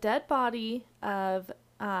the dead body of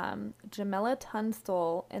Jamila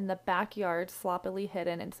Tunstall in the backyard, sloppily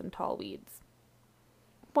hidden in some tall weeds.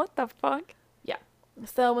 What the fuck? Yeah.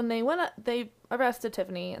 So when they arrested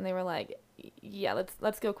Tiffany, and they were like, yeah,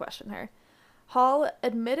 let's go question her. Hall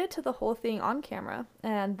admitted to the whole thing on camera,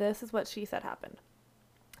 and this is what she said happened.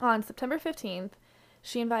 On September 15th,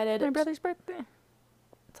 she invited... My brother's birthday.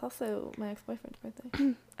 It's also my ex-boyfriend's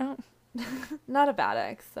birthday. Oh. Not a bad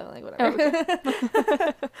ex, so, like, whatever.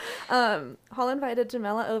 Oh, okay. Hall invited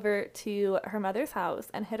Jamila over to her mother's house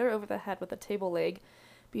and hit her over the head with a table leg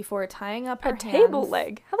before tying up her hands. A table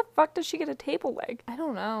leg? How the fuck does she get a table leg? I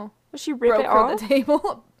don't know. Does she rip it off? The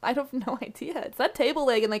table? I have no idea. It's that table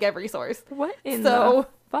leg in, like, every source. What in the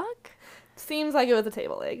fuck? Seems like it was a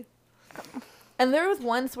table leg. And there was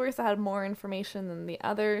one source that had more information than the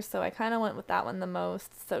other, so I kind of went with that one the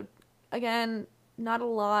most. So, again, not a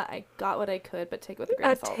lot. I got what I could, but take it with a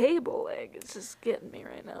grain of salt. A table leg is just getting me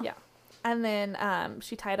right now. Yeah. And then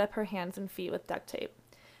she tied up her hands and feet with duct tape.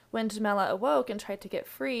 When Jamila awoke and tried to get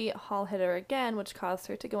free, Hall hit her again, which caused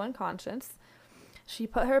her to go unconscious. She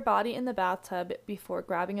put her body in the bathtub before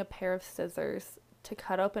grabbing a pair of scissors to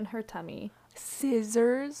cut open her tummy.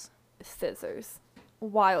 Scissors? Scissors.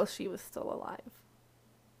 While she was still alive.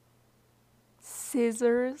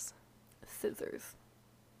 Scissors? Scissors.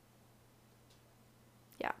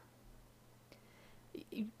 Yeah.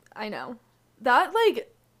 I know. That,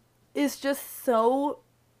 like, is just so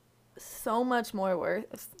much more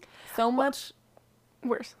worse. So much...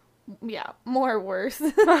 Worse. Yeah, more worse.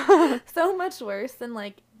 So much worse than,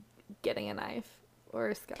 like, getting a knife or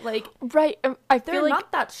a like... Right. I feel like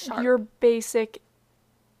not that sharp. Your basic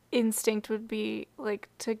instinct would be, like,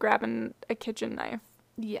 to grab a kitchen knife.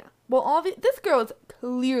 Yeah. Well, this girl is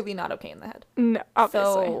clearly not okay in the head. No,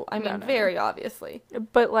 obviously. So, I mean, very obviously.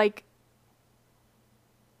 But, like,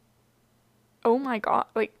 oh my God.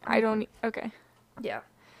 Like, I don't... Okay. Yeah.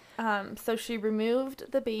 So she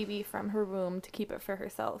removed the baby from her womb to keep it for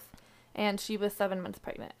herself. And she was 7 months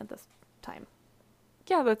pregnant at this time.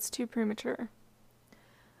 Yeah, that's too premature.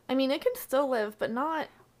 I mean, it can still live, but not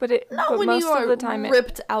but when most you are of the time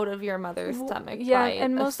ripped out of your mother's stomach by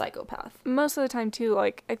a psychopath. Most of the time, too,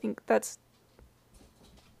 like, I think that's...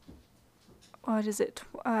 What is it?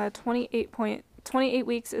 28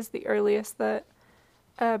 weeks is the earliest that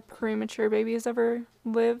a premature baby has ever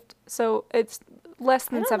lived. So it's less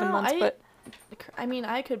than 7 months, but... I mean,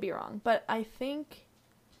 I could be wrong, but I think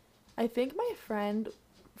my friend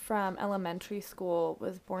from elementary school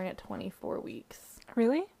was born at 24 weeks.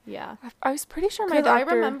 Really? Yeah. I was pretty sure my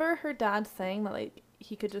doctor... I remember her dad saying that, like,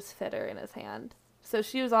 he could just fit her in his hand. So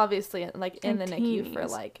she was obviously, like, in the NICU for,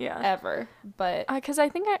 like, ever. But... Because I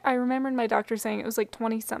think I remembered my doctor saying it was, like,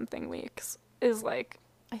 20-something weeks is, like...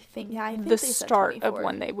 I think the start of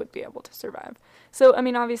when they would be able to survive. So, I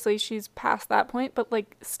mean, obviously she's past that point, but,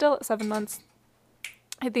 like, still at 7 months,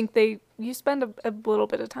 I think you spend a little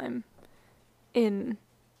bit of time in,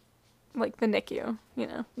 like, the NICU, you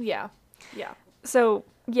know? Yeah. Yeah. So,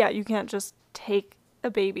 yeah, you can't just take a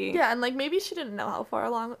baby. Yeah, and, like, maybe she didn't know how far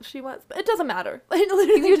along she was, but it doesn't matter. Like,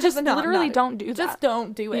 literally, you just literally don't do that. Just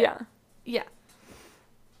don't do it. Yeah. Yeah.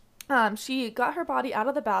 She got her body out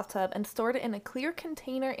of the bathtub and stored it in a clear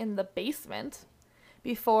container in the basement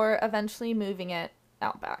before eventually moving it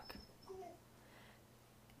out back.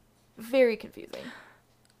 Very confusing.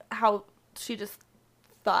 How she just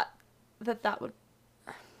thought that would,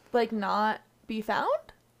 like, not be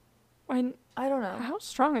found? I don't know. How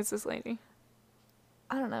strong is this lady?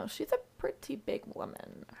 I don't know. She's a pretty big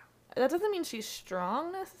woman. That doesn't mean she's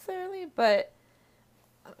strong necessarily, but...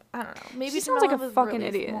 I don't know. Maybe she sounds like a fucking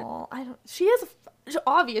really idiot. Small. She is.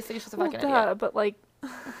 Obviously, she's a fucking idiot. But like,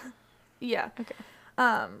 yeah. Okay.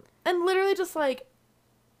 And literally just like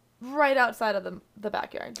right outside of the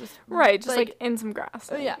backyard, just like in some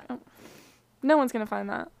grass. Like, yeah. No one's gonna find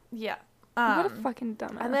that. Yeah. What a fucking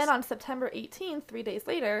dumbass. And then on September 18th, 3 days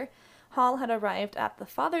later, Hall had arrived at the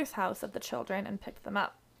father's house of the children and picked them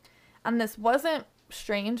up. And this wasn't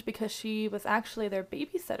strange because she was actually their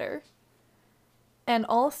babysitter. And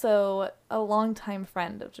also a longtime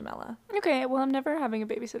friend of Jamila. Okay, well, I'm never having a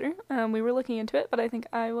babysitter. We were looking into it, but I think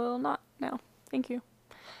I will not now. Thank you.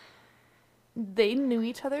 They knew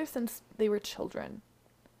each other since they were children.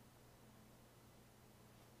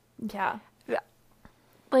 Yeah.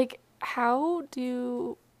 Like, how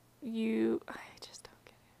do you... I just don't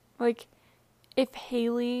get it. Like, if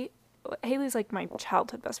Haley's like my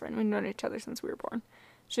childhood best friend. We've known each other since we were born.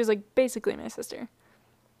 She's like basically my sister.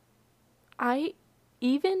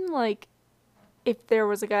 Even, like, if there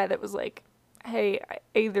was a guy that was like, hey, I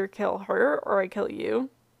either kill her or I kill you,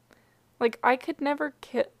 like, I could never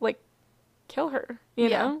kill her, you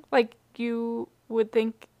know? Like, you would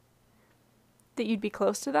think that you'd be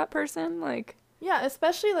close to that person, like... Yeah,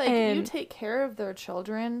 especially, like, you take care of their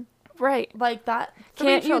children. Right. Like, that...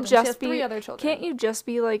 Can't you just be... 3 other children. Can't you just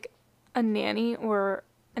be, like, a nanny or...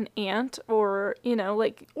 an aunt or, you know,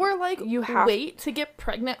 like... Or, like, you wait to get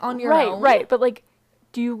pregnant on your own. Right, but, like...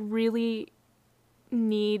 Do you really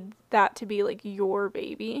need that to be, like, your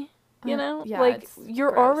baby? You know? Yeah, like,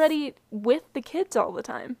 you're gross. Already with the kids all the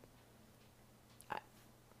time.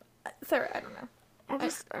 Sarah, I don't know.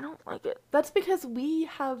 I don't like it. That's because we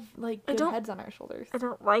have, like, good heads on our shoulders. I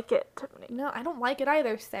don't like it, Tiffany. No, I don't like it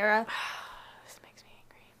either, Sarah. This makes me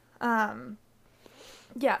angry.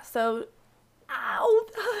 Yeah, so... Ow!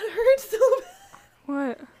 That hurts so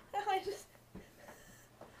bad. What?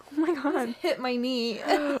 Oh my god. I just hit my knee.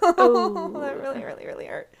 Oh. That really, really, really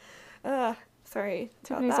hurt. Sorry.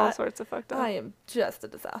 Tiffany's all sorts of fucked up. I am just a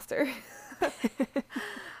disaster.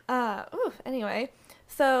 Anyway.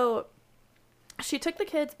 So, she took the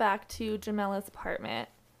kids back to Jamila's apartment.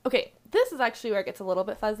 Okay, this is actually where it gets a little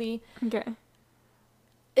bit fuzzy. Okay.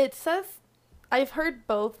 It says, I've heard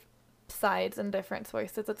both sides and different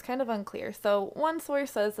sources. It's kind of unclear. So, one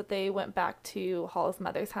source says that they went back to Hall's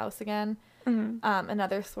mother's house again. Mm-hmm.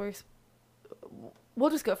 Another source, we'll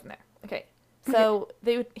just go from there. Okay. So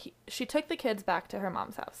she took the kids back to her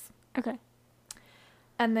mom's house. Okay.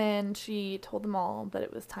 And then she told them all that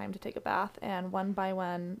it was time to take a bath, and one by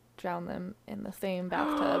one drowned them in the same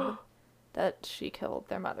bathtub that she killed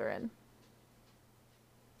their mother in.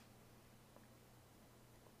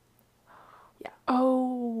 Yeah.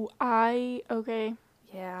 Oh, okay.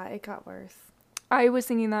 Yeah, it got worse. I was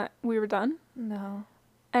thinking that we were done. No.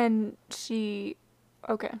 And she...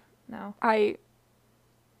 Okay. No.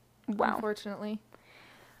 Wow. Unfortunately.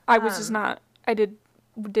 I was just not, I did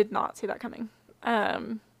not see that coming.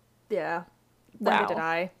 Yeah. Wow. Neither did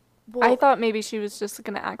I. Well, I thought maybe she was just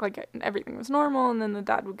going to act like everything was normal and then the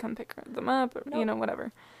dad would come pick them up or, Nope.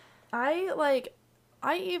 Whatever. I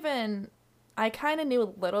kind of knew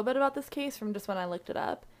a little bit about this case from just when I looked it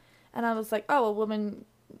up. And I was like, oh, a woman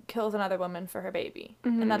kills another woman for her baby.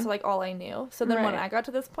 Mm-hmm. And that's, like, all I knew. So then when Right. I got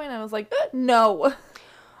to this point, I was like, no.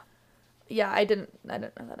 Yeah, I didn't know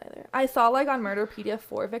that either. I saw, like, on Murderpedia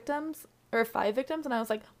 5 victims, and I was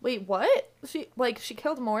like, wait, what? She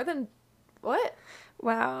killed more than, what?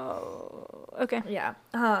 Wow. Okay. Yeah.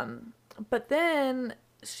 But then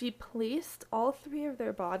she placed all 3 of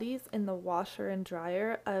their bodies in the washer and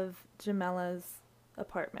dryer of Jamella's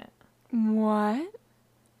apartment. What?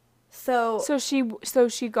 So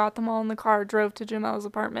she got them all in the car, drove to Jamel's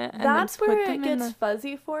apartment, and that's then where put it them gets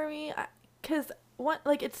fuzzy for me, because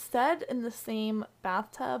it's said in the same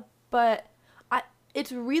bathtub, but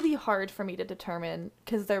it's really hard for me to determine,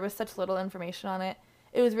 because there was such little information on it.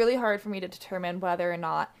 It was really hard for me to determine whether or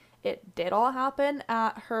not it did all happen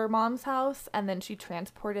at her mom's house, and then she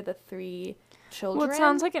transported the 3 children. Well, it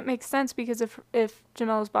sounds like it makes sense, because if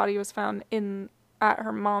Jamel's body was found at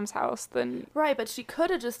her mom's house, then... Right, but she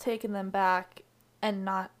could have just taken them back and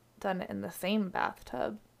not done it in the same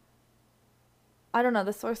bathtub. I don't know,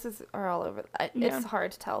 the sources are all over. It's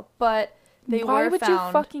hard to tell, but they Why were would found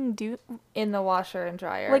you fucking do... in the washer and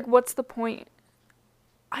dryer. Like, what's the point?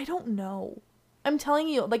 I don't know. I'm telling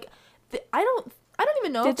you, like, I don't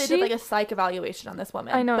even know if they did, like, a psych evaluation on this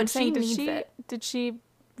woman. I know, but I'm saying,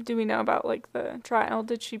 do we know about, like, the trial?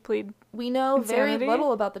 Did she plead We know insanity? very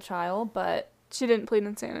little about the trial, but... She didn't plead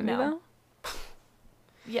insanity, No. though?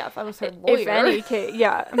 Yeah, if I was her lawyer. If any case,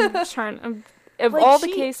 yeah. I'm just trying... Of Like, all the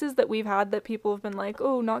cases that we've had that people have been like,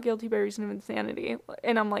 oh, not guilty by reason of insanity,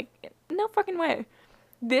 and I'm like, no fucking way.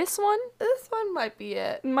 This one might be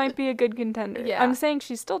it. might be a good contender. Yeah. I'm saying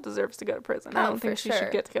she still deserves to go to prison. I don't think she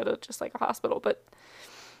should get to go to just, like, a hospital, but...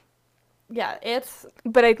 Yeah,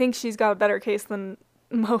 But I think she's got a better case than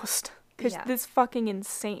most, because Yeah. this fucking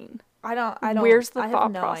insane. I don't. Where's the I have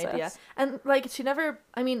thought no process? idea. And, like, she never,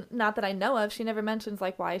 I mean, not that I know of, she never mentions,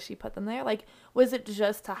 like, why she put them there. Like, was it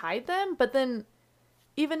just to hide them? But then,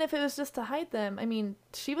 even if it was just to hide them, I mean,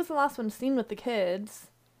 she was the last one seen with the kids.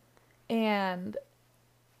 And,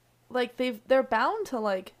 like, they're bound to,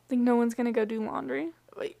 like... Like, no one's gonna go do laundry?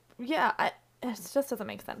 Yeah, it just doesn't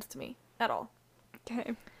make sense to me at all.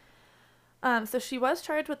 Okay. So she was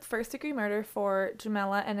charged with first-degree murder for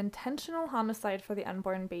Jamela and intentional homicide for the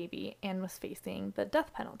unborn baby, and was facing the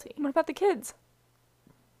death penalty. What about the kids?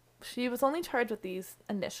 She was only charged with these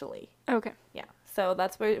initially. Okay. Yeah, so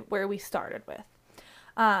that's where we started with.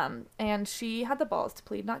 And she had the balls to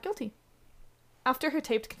plead not guilty after her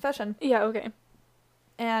taped confession. Yeah, okay.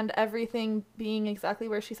 And everything being exactly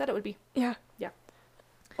where she said it would be. Yeah. Yeah.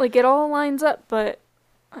 Like, it all lines up, but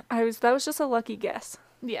that was just a lucky guess.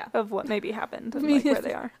 Yeah. Of what maybe happened and, like, where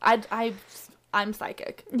they are. I'm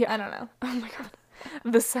psychic. Yeah. I don't know. Oh my god.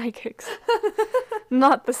 The psychics.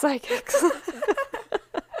 Not the psychics.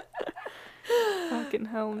 Fucking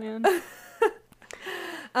hell, man.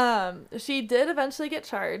 She did eventually get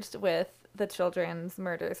charged with the children's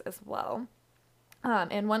murders as well.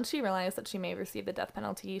 And once she realized that she may receive the death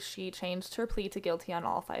penalty, she changed her plea to guilty on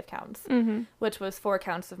all 5 counts, which was 4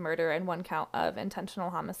 counts of murder and 1 count of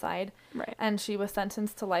intentional homicide. Right. And she was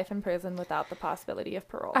sentenced to life in prison without the possibility of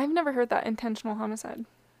parole. I've never heard that, intentional homicide.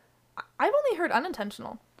 I've only heard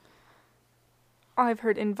unintentional. I've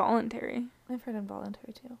heard involuntary. I've heard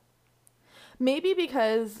involuntary too. Maybe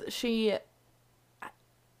because I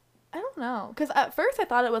don't know. Because at first I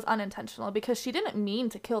thought it was unintentional because she didn't mean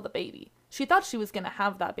to kill the baby. She thought she was going to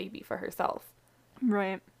have that baby for herself.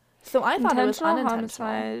 Right. So I thought it was unintentional.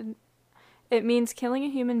 Homicide, it means killing a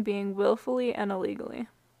human being willfully and illegally.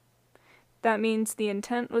 That means the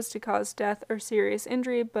intent was to cause death or serious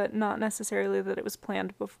injury, but not necessarily that it was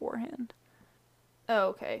planned beforehand. Oh,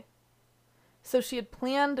 okay. So she had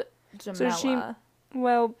planned Jamela.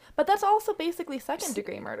 But that's also basically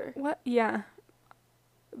second-degree murder. What? Yeah.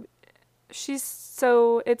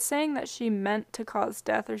 So it's saying that she meant to cause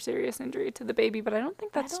death or serious injury to the baby, but I don't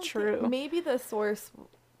think that's true. Maybe the source...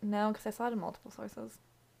 No, because I saw it in multiple sources.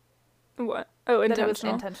 What? Oh, intentional. That it was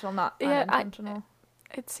intentional, not unintentional.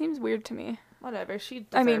 It seems weird to me. Whatever, she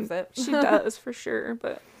deserves it. She does, for sure,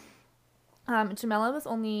 but... Jamela was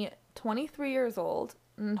only 23 years old,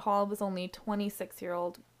 and Hall was only 26 years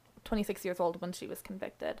old when she was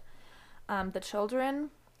convicted. The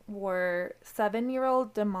children were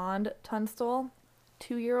 7-year-old Demond Tunstall,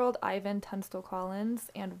 2-year-old Ivan Tunstall Collins,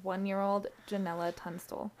 and 1-year-old Janella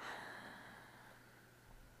Tunstall.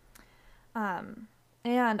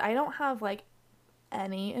 And I don't have like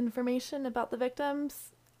any information about the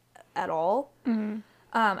victims at all.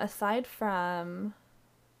 Aside from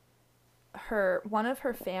one of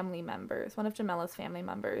Jamela's family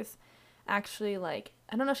members actually, like,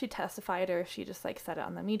 I don't know if she testified or if she just like said it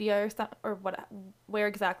on the media or something, or where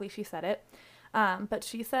exactly she said it. But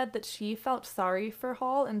she said that she felt sorry for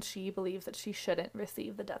Hall and she believes that she shouldn't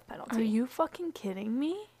receive the death penalty. Are you fucking kidding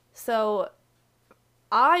me? So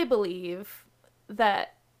I believe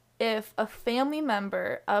that if a family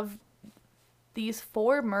member of these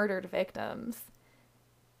 4 murdered victims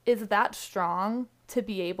is that strong to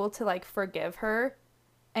be able to like forgive her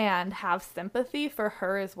and have sympathy for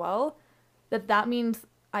her as well, that means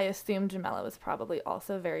I assume Jamela was probably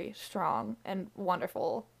also very strong and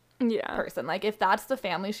wonderful person. Like, if that's the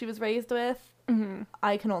family she was raised with,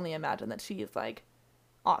 I can only imagine that she is like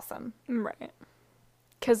awesome. Right.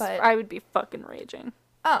 Because I would be fucking raging.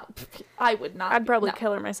 Oh, I would not. I'd probably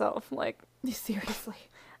kill her myself. Like, seriously.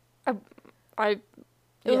 It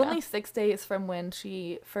was only 6 days from when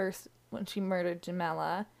she murdered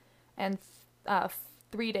Jamela, and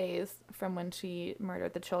 3 days from when she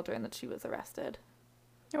murdered the children that she was arrested.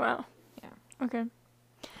 Wow. Yeah. Okay.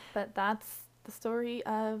 But that's the story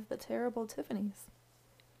of the terrible Tiffanys.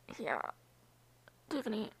 Yeah.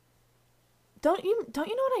 Tiffany. Don't you know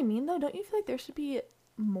what I mean, though? Don't you feel like there should be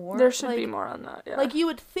more? There should be more on that, yeah. Like, you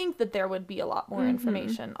would think that there would be a lot more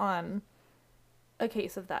information on a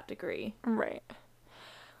case of that degree. Right.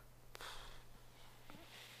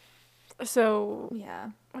 So...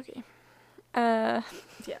 Yeah. Okay. Yeah.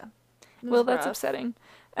 Well, that's upsetting.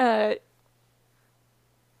 Yeah,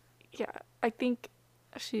 I think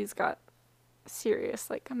she's got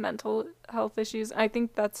serious, like, mental health issues. I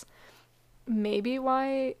think that's maybe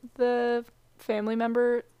why the family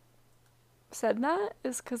member said that,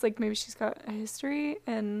 is because, like, maybe she's got a history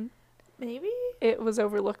and maybe it was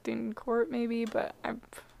overlooked in court, maybe, but I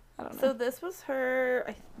don't know. So this was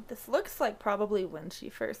her, this looks like probably when she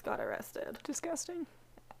first got arrested. Disgusting.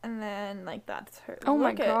 And then, like, that's her. Oh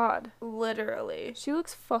my god. Literally. She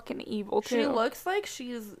looks fucking evil, too. She looks like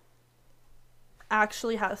she's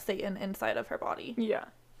actually has Satan inside of her body. Yeah.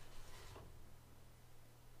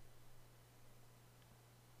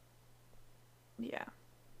 Yeah.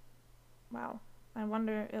 Wow. I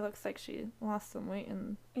wonder, it looks like she lost some weight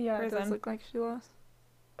in prison. It does look like she lost.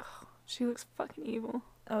 Oh, she looks fucking evil.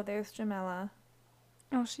 Oh, there's Jamela.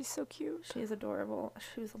 Oh, she's so cute. She's adorable.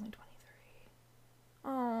 She was only 23.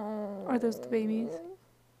 Oh. Are those the babies?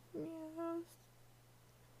 Yes.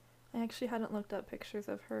 I actually hadn't looked up pictures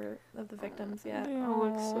of the victims yet. They all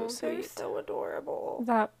look so sweet. They're so adorable.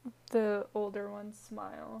 The older ones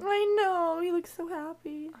smile. I know. He looks so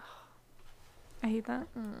happy. I hate that.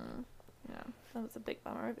 Yeah, that was a big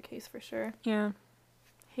bummer of a case for sure. Yeah.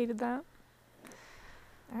 Hated that.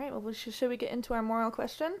 All right, well, should we get into our moral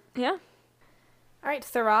question? Yeah. All right,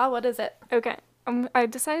 Sarah, what is it? Okay. I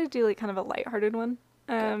decided to do, like, kind of a lighthearted one,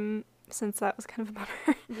 since that was kind of a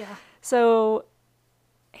bummer. Yeah. So,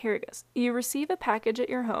 here it goes. You receive a package at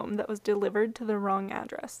your home that was delivered to the wrong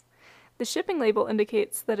address. The shipping label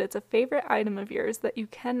indicates that it's a favorite item of yours that you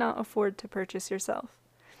cannot afford to purchase yourself.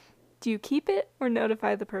 Do you keep it or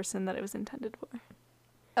notify the person that it was intended for?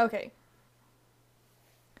 Okay.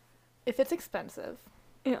 If it's expensive,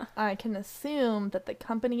 I can assume that the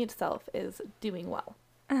company itself is doing well.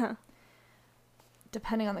 Uh-huh.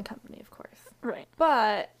 Depending on the company, of course. Right.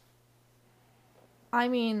 But, I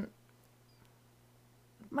mean,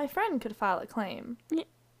 my friend could file a claim. Yeah.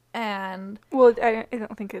 And... Well, I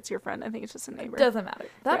don't think it's your friend. I think it's just a neighbor. It doesn't matter.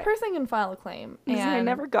 That person can file a claim. And I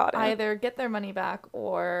never got it. Either get their money back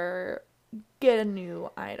or get a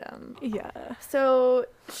new item. Yeah. So,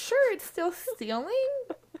 sure, it's still stealing,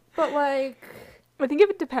 but, like... I think it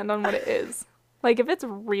would depend on what it is. Like, if it's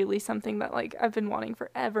really something that, like, I've been wanting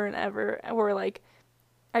forever and ever, or, like,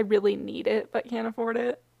 I really need it but can't afford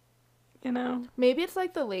it, you know? Maybe it's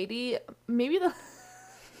like the lady...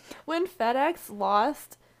 When FedEx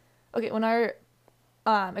lost... Okay, when our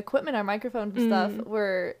equipment, our microphones and stuff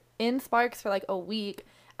were in Sparks for like a week,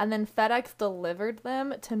 and then FedEx delivered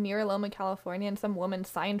them to Mira Loma, California, and some woman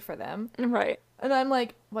signed for them. Right. And I'm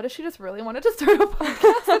like, what if she just really wanted to start a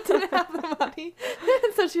podcast and didn't have the money?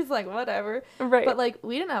 And so she's like, whatever. Right. But, like,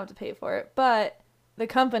 we didn't have to pay for it. But the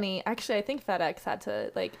company, actually, I think FedEx had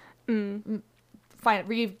to, like, reimburse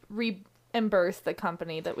the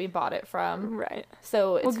company that we bought it from. Right.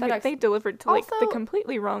 So it's FedEx. They delivered to, like, the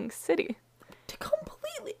completely wrong city.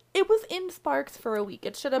 Completely. It was in Sparks for a week.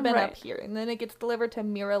 It should have been up here. And then it gets delivered to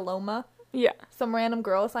Mira Loma. Yeah. Some random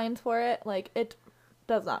girl signs for it. Like, it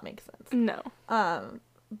does not make sense. No.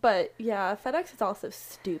 But yeah, FedEx is also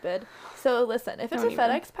stupid. So listen, if it's a Don't even.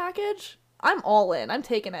 FedEx package, I'm all in. I'm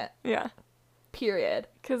taking it. Yeah. Period.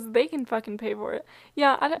 Because they can fucking pay for it.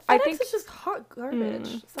 Yeah, FedEx I think... is just hot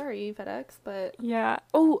garbage. Sorry, FedEx, but... Yeah.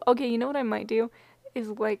 Oh, okay, you know what I might do? Is,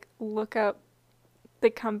 like, look up the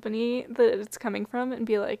company that it's coming from and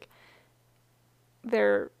be like,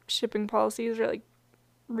 their shipping policies or, like,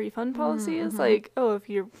 refund policies. Like, oh, if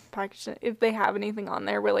your package... If they have anything on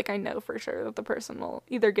there where, like, I know for sure that the person will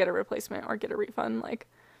either get a replacement or get a refund, like...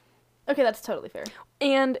 Okay, that's totally fair.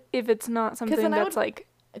 And if it's not something that's, like...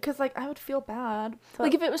 Because, like, I would feel bad.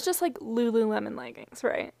 Like, if it was just, like, Lululemon leggings,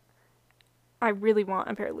 right? I really want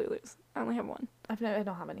a pair of Lulus. I only have one. I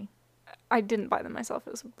don't have any. I didn't buy them myself.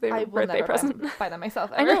 They were I a will birthday never present. buy them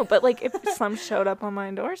myself ever. I know, but, like, if some showed up on my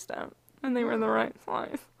doorstep and they were the right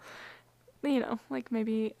size, you know, like,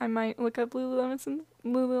 maybe I might look up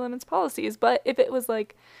Lululemon's policies. But if it was,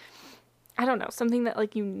 like, I don't know, something that,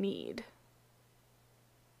 like, you need,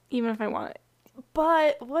 even if I want it.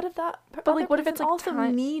 But what if that... But, like, what if it's, like, also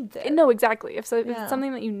needs it? No, exactly. If it's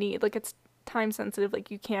something that you need, like, it's time sensitive, like,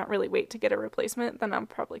 you can't really wait to get a replacement, then I'll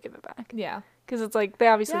probably give it back. Yeah. Because it's like, they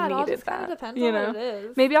obviously it all needed just that. Depends you on know? what it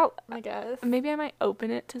is. Maybe I guess. Maybe I might open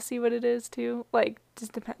it to see what it is, too. Like,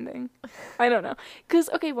 just depending. I don't know. Because,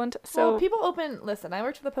 okay, well, people listen, I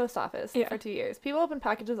worked at the post office Yeah. for 2 years. People open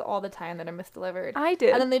packages all the time that are misdelivered. I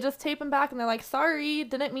did. And then they just tape them back and they're like, sorry,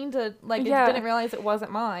 didn't mean to, like, didn't realize it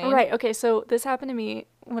wasn't mine. Right, okay, so this happened to me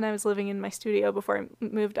when I was living in my studio before I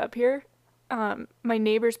moved up here. My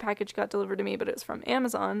neighbor's package got delivered to me, but it was from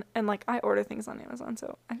Amazon, and, like, I order things on Amazon,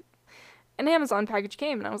 so an Amazon package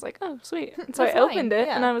came, and I was like, oh, sweet. And so I opened it,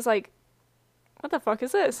 and I was like, what the fuck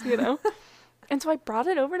is this, you know? And so I brought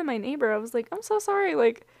it over to my neighbor. I was like, I'm so sorry,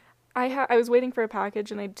 like, I was waiting for a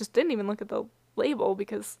package, and I just didn't even look at the label,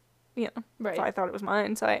 because, you know, right. So I thought it was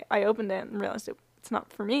mine, so I opened it and realized it's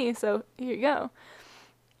not for me, so here you go.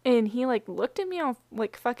 And he, like, looked at me all,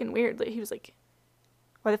 like, fucking weird. Like, he was like,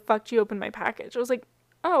 why the fuck did you open my package? I was like,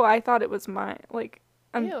 oh, I thought it was mine. Like,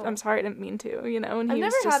 I'm sorry, I didn't mean to, you know? And I've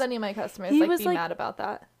never had any of my customers, like, be mad about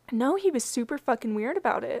that. No, he was super fucking weird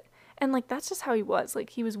about it. And, like, that's just how he was.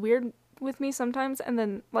 Like, he was weird with me sometimes, and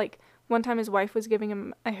then, like, one time his wife was giving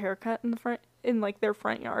him a haircut in like, their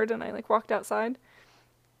front yard, and I, like, walked outside,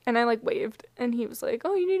 and I, like, waved, and he was like,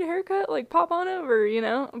 oh, you need a haircut? Like, pop on over, you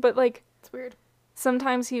know? But, like... It's weird.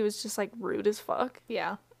 Sometimes he was just, like, rude as fuck.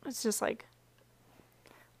 Yeah. It's just, like...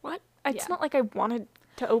 What? It's not like I wanted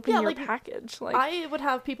to open your package. Like, I would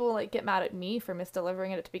have people, like, get mad at me for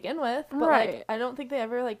misdelivering it to begin with, but like, I don't think they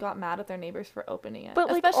ever, like, got mad at their neighbors for opening it. But,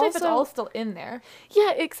 like, especially if it's all still in there.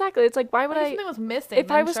 Yeah, exactly. It's like, why would if something was missing, if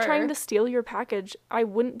I was trying to steal your package, I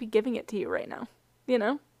wouldn't be giving it to you right now. You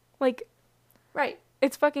know? Like, right.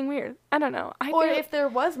 It's fucking weird. I don't know. Or if there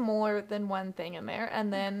was more than one thing in there,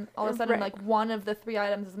 and then all of a sudden, like, one of the 3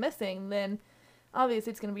 items is missing, then obviously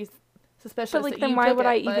it's going to be suspicious. But, like, then why would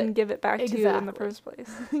I even give it back to you in the first place?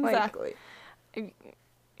 Like, exactly.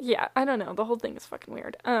 Yeah, I don't know. The whole thing is fucking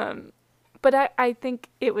weird. But I think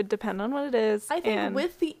it would depend on what it is. I think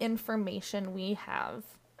with the information we have,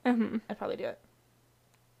 I'd probably do it.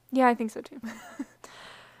 Yeah, I think so too.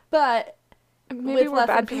 But maybe we're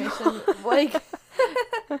bad information, like,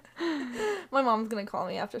 my mom's gonna call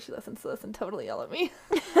me after she listens to this and totally yell at me.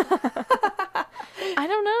 I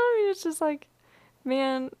don't know. I mean, it's just like,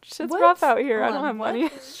 man, shit's rough out here. I don't have money.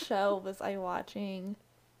 What show was I watching?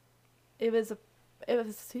 It was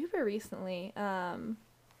super recently. I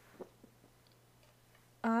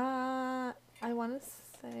want to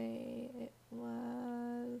say it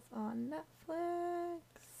was on Netflix.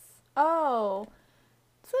 Oh,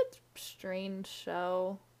 it's a strange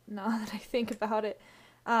show. Now that I think about it,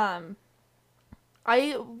 I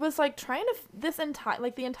was like trying to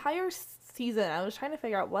the entire season. I was trying to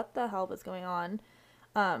figure out what the hell was going on.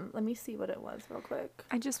 Let me see what it was real quick.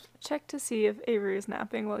 I just checked to see if Avery is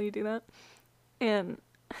napping while you do that, and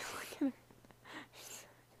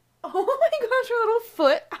oh my gosh, her little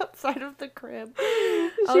foot outside of the crib.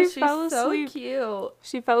 She's fell so asleep. Cute.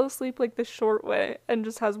 She fell asleep like the short way and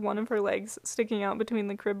just has one of her legs sticking out between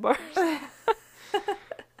the crib bars.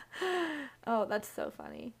 Oh, that's so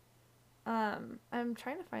funny. I'm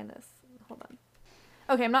trying to find this. Hold on.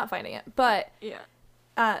 Okay, I'm not finding it, but yeah.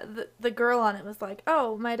 The girl on it was like,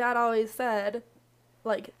 "Oh, my dad always said,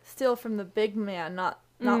 like, steal from the big man, not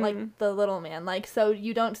like the little man. Like, so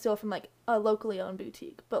you don't steal from like a locally owned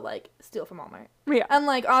boutique, but like steal from Walmart." Yeah. And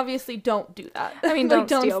like obviously don't do that. I mean, like,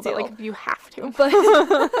 don't steal, but like you have to.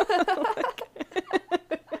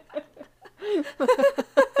 But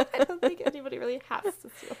I don't think anybody really has to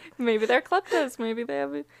steal. Maybe they're kleptos. Maybe they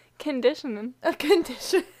have a condition. A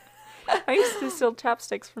condition. I used to steal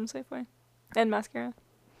chapsticks from Safeway and mascara.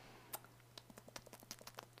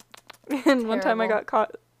 And one time I got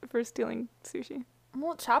caught for stealing sushi.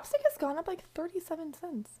 Well, chapstick has gone up like 37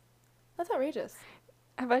 cents. That's outrageous.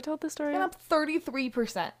 Have I told the story? It's gone up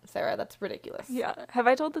 33%, Sarah. That's ridiculous. Yeah. Have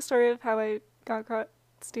I told the story of how I got caught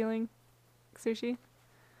stealing sushi?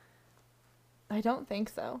 I don't think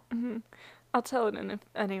so. Mm-hmm. I'll tell it, and if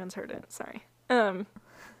anyone's heard it, sorry.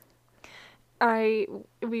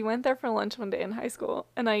 We went there for lunch one day in high school,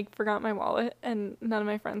 and I forgot my wallet, and none of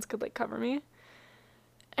my friends could like cover me.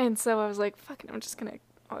 And so I was like, fuck it, I'm just gonna,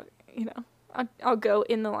 I'll go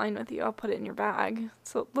in the line with you. I'll put it in your bag,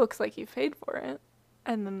 so it looks like you paid for it,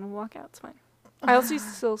 and then we'll walk out. It's fine. I also used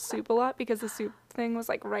to steal soup a lot because the soup thing was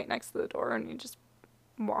like right next to the door, and you just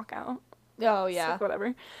walk out. Oh yeah. So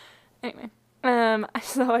whatever. Anyway,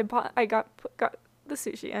 so I got the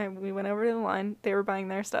sushi. We went over to the line. They were buying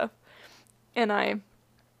their stuff, and I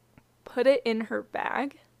put it in her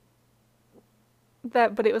bag.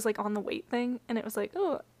 But it was like on the weight thing, and it was like,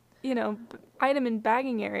 oh, item in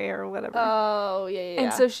bagging area or whatever. Oh yeah.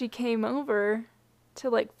 And so she came over to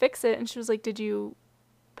like fix it, and she was like, "Did you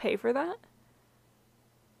pay for that?"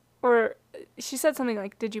 Or she said something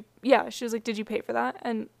like, "Did you?" Yeah, she was like, "Did you pay for that?"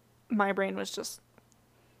 And my brain was just,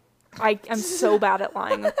 I'm so bad at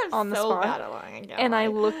lying on the spot. Bad at lying, and I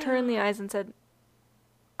looked her in the eyes and said,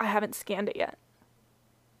 "I haven't scanned it yet."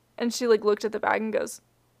 And she like looked at the bag and goes,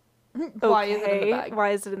 Why is it in the bag? Why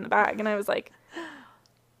is it in the bag? And I was like,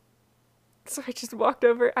 so I just walked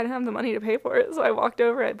over. I didn't have the money to pay for it, so I walked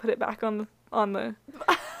over. I put it back on the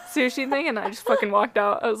sushi thing, and I just fucking walked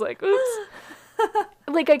out. I was like, oops.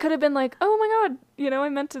 Like I could have been like, oh my god, I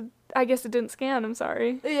meant to. I guess it didn't scan. I'm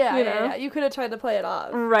sorry. Yeah. You could have tried to play it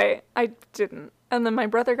off. Right. I didn't. And then my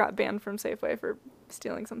brother got banned from Safeway for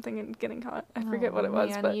stealing something and getting caught. I forget what it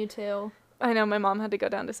was, but you too. I know my mom had to go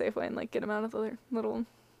down to Safeway and like get him out of the little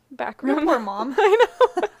back room. Poor mom. I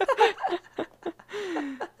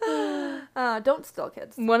know. Don't steal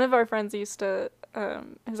kids. One of our friends used to,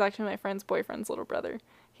 it was actually my friend's boyfriend's little brother.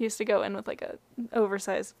 He used to go in with like a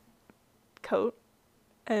oversized coat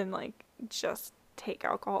and like just take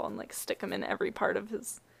alcohol and like stick them in every part of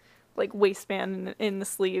his like waistband and in the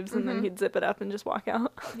sleeves, and then he'd zip it up and just walk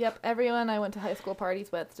out. Yep, everyone I went to high school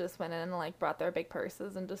parties with just went in and like brought their big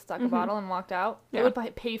purses and just stuck a bottle and walked out. Yeah. They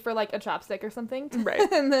would pay for like a chopstick or something, right?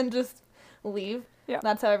 And then just leave. Yeah,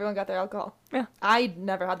 that's how everyone got their alcohol. Yeah, I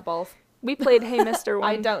never had the balls. We played Hey Mister one.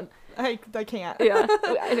 I don't. I can't. Yeah,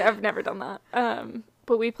 I've never done that.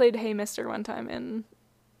 But we played Hey Mister one time in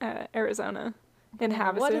Arizona, in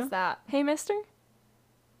Havasu. What is that? Hey Mister.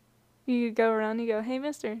 You go around, you go, hey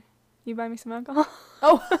mister, you buy me some alcohol?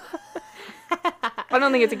 Oh. I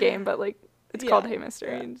don't think it's a game, but like, it's called Hey Mister.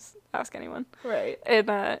 Yeah. You just ask anyone. Right. And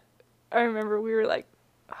I remember we were like,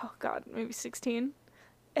 oh god, maybe 16.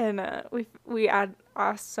 And we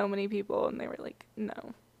asked so many people, and they were like,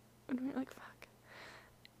 no. And we were like, fuck.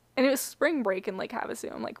 And it was spring break in like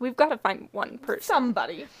Havasu. I'm like, we've got to find one person.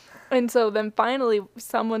 Somebody. And so then finally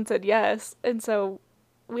someone said yes. And so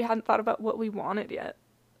we hadn't thought about what we wanted yet.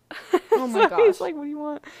 Oh my gosh. He's like, what do you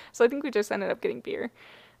want? So I think we just ended up getting beer.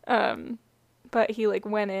 But he like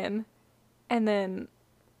went in and then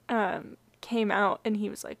came out, and he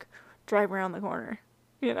was like, drive around the corner,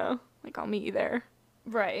 like I'll meet you there.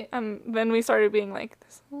 Right. Then we started being like,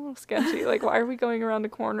 this is a little sketchy. Like, why are we going around the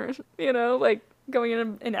corners? Like going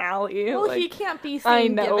in an alley. Well, like, he can't be seen I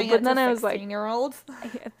know, giving but it then to I was like, 16-year-olds.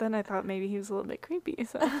 Then I thought maybe he was a little bit creepy.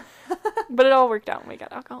 So, but it all worked out, and we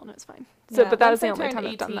got alcohol, and it was fine. So, yeah, but that was the once I only time turned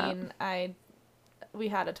I've done 18, that. We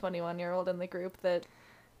had a 21-year-old in the group that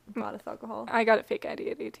bought us alcohol. I got a fake ID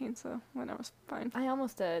at 18, so when I was fine. I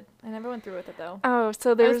almost did. I never went through with it though. Oh,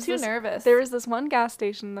 so I was too nervous. There was this one gas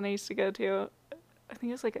station that I used to go to. I think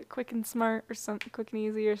it was like a Quick and Smart or something, Quick and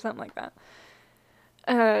Easy or something like that.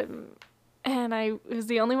 And it was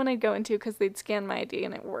the only one I'd go into because they'd scan my ID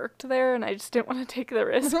and it worked there, and I just didn't want to take the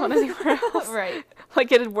risk on anywhere else. Right.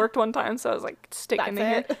 Like, it had worked one time, so I was like, sticking to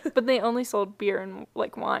That's here. But they only sold beer and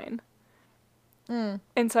like wine. Mm.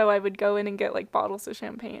 And so I would go in and get like bottles of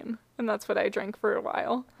champagne, and that's what I drank for a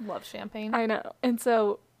while. Love champagne. I know. And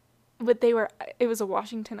so, but it was a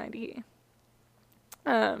Washington ID.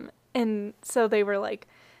 And so they were like,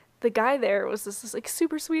 the guy there was this like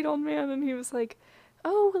super sweet old man, and he was like,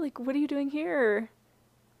 oh, like, what are you doing here?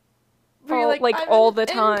 All the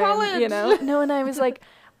time, No, and I was like,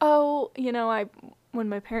 oh, I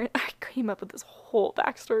came up with this whole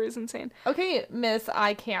backstory. Is insane. Okay, miss,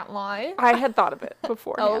 I can't lie. I had thought of it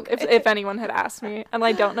beforehand, Okay. if anyone had asked me, and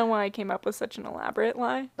I don't know why I came up with such an elaborate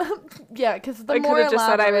lie. Yeah, because I could have just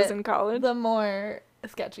said I was in college. The more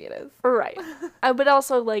sketchy it is. Right. But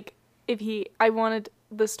also, like, I wanted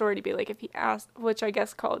the story to be like, if he asked, which I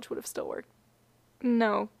guess college would have still worked.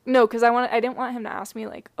 No, because I didn't want him to ask me,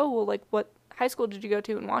 like, oh, well, like, what high school did you go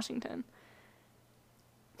to in Washington?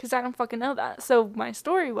 Because I don't fucking know that. So my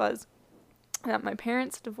story was that my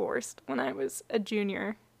parents divorced when I was a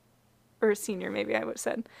junior, or a senior, maybe I would have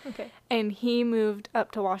said. Okay. And he moved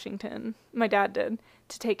up to Washington, my dad did,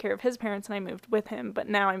 to take care of his parents, and I moved with him. But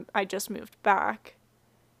now I just moved back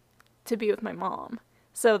to be with my mom.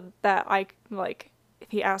 So that like,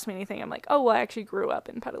 if he asked me anything, I'm like, oh, well, I actually grew up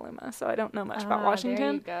in Petaluma, so I don't know much about Washington.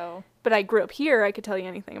 There you go. But I grew up here. I could tell you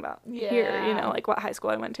anything about here, you know, like what high school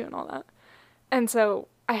I went to and all that. And so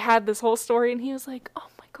I had this whole story, and he was like, oh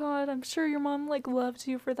my God, I'm sure your mom, like, loves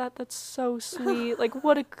you for that. That's so sweet. Like,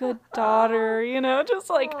 what a good daughter, you know, just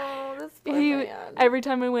like, this poor man. Every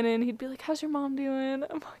time I went in, he'd be like, how's your mom doing?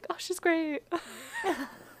 I'm like, oh, she's great.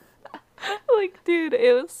 Like, dude,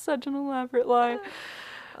 it was such an elaborate lie.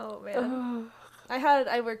 Oh, man.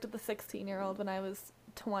 I worked with a 16-year-old when I was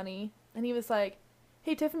 20, and he was like,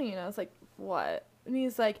 hey, Tiffany, and I was like, what? And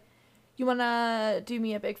he's like, you want to do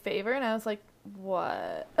me a big favor? And I was like,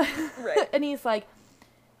 what? Right. And he's like,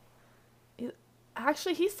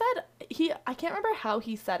 actually, he said, I can't remember how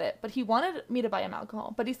he said it, but he wanted me to buy him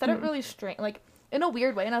alcohol, but he said it really strange, like, in a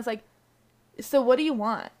weird way, and I was like, so what do you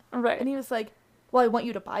want? Right. And he was like, well, I want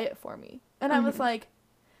you to buy it for me. And I was like,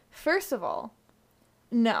 first of all,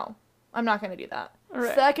 no, I'm not going to do that.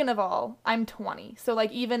 Right. Second of all, I'm 20. So,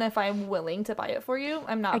 like, even if I'm willing to buy it for you,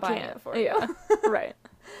 I'm not buying it for you. Yeah. Right.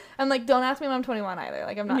 And, like, don't ask me when I'm 21 either.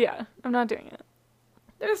 Like, I'm not. Yeah, I'm not doing it.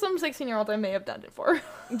 There's some 16-year-olds I may have done it for.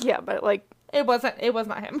 Yeah, but, like. It was not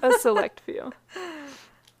him. A select few.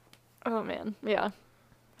 Oh, man. Yeah.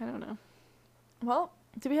 I don't know. Well,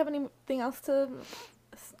 do we have anything else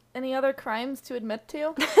any other crimes to admit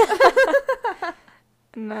to?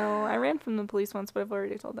 No, I ran from the police once, but I've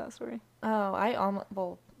already told that story. Oh,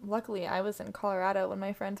 well, luckily I was in Colorado when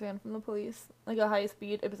my friends ran from the police. Like a high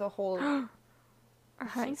speed. It was a whole... A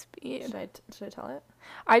high speed? Should I tell it?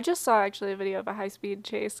 I just saw actually a video of a high speed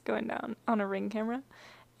chase going down on a Ring camera,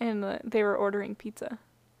 and they were ordering pizza.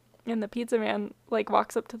 And the pizza man, like,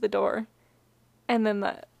 walks up to the door, and then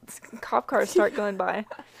the cop cars start going by,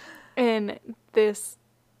 and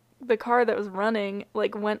the car that was running,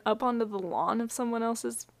 like, went up onto the lawn of someone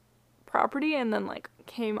else's property and then, like,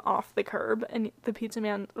 came off the curb, and the pizza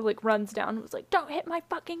man, like, runs down and was like, don't hit my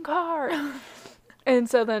fucking car. And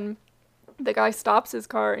so then the guy stops his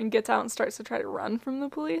car and gets out and starts to try to run from the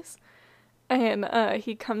police, and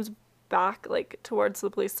he comes back, like, towards the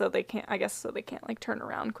police so they can't, like, turn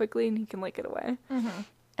around quickly, and he can, like, get away.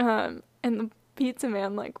 And the pizza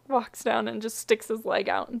man, like, walks down and just sticks his leg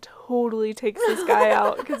out and totally takes this guy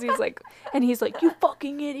out, because he's like, you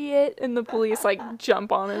fucking idiot, and the police, like,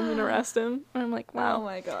 jump on him and arrest him, and I'm like, wow. Oh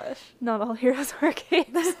my gosh. Not all heroes wear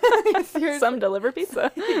capes. Some deliver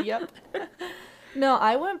pizza. Yep. No,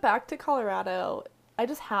 I went back to Colorado. I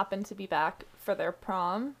just happened to be back for their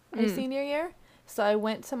prom my senior year, so I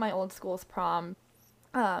went to my old school's prom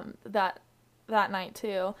that night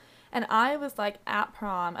too, and I was, like, at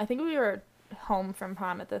prom. I think we were home from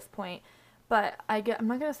prom at this point, but I'm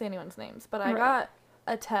not gonna say anyone's names, but I got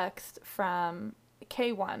a text from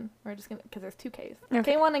K1. We're just gonna, because there's two Ks.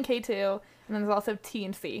 Okay. K1 and K2, and then there's also T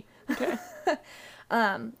and C. Okay.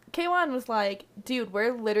 K1 was like, dude,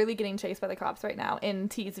 we're literally getting chased by the cops right now in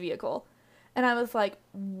T's vehicle. And I was like,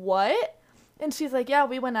 what? And she's like, yeah,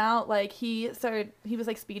 we went out, like, he was,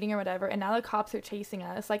 like, speeding or whatever, and now the cops are chasing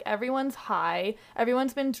us. Like, everyone's high,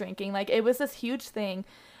 everyone's been drinking, like, it was this huge thing.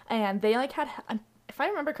 And they, like, had, if I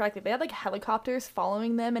remember correctly, they had, like, helicopters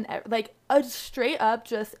following them, and, like, a straight up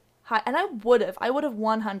just high. And I would have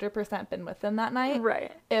 100% been with them that night.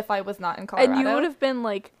 Right. If I was not in Colorado. And you would have been,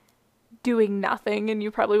 like, doing nothing, and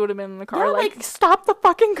you probably would have been in the car, like, stop the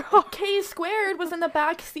fucking car. K squared was in the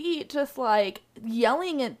back seat, just, like,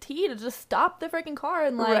 yelling at T to just stop the freaking car,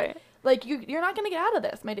 and, like, like, you're not gonna get out of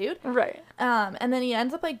this, my dude. Right. And then he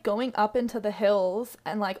ends up, like, going up into the hills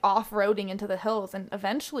and, like, off-roading into the hills, and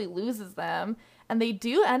eventually loses them, and they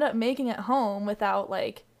do end up making it home without,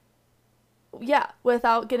 like,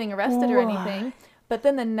 without getting arrested or anything. But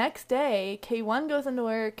then the next day, K1 goes into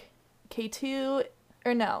work, K2,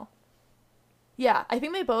 or no. Yeah, I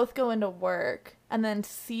think they both go into work, and then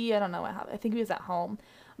C, I don't know what happened. I think he was at home.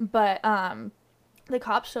 But the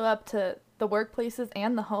cops show up to the workplaces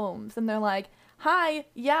and the homes, and they're like, hi,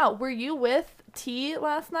 yeah, were you with T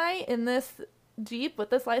last night in this Jeep with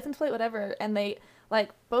this license plate, whatever? And they, like,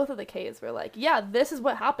 both of the Ks were like, yeah, this is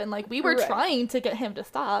what happened. Like, we were trying to get him to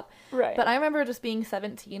stop. Right. But I remember just being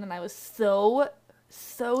 17, and I was so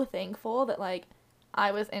thankful that, like,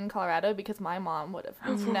 I was in Colorado because my mom would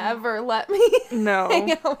have never let me No.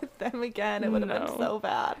 hang out with them again. It would have been so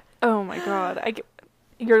bad. Oh my God.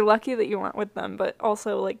 You're lucky that you weren't with them, but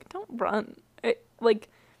also, like, don't run.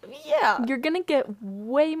 Yeah. You're gonna get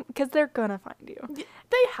because they're gonna find you.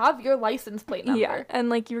 They have your license plate number. Yeah, and,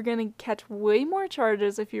 like, you're gonna catch way more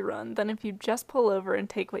charges if you run than if you just pull over and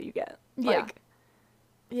take what you get. Yeah. Like,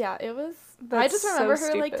 yeah, it was. I that's just remember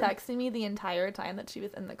so her, like, stupid. texting me the entire time that she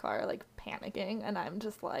was in the car, like, panicking, and I'm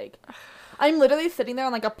just like, I'm literally sitting there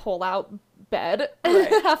on, like, a pull-out bed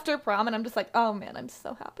after prom, and I'm just like, oh man, I'm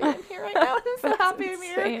so happy I'm here right now. I'm so happy I'm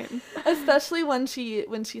here. Especially when she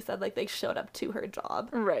said, like, they showed up to her job.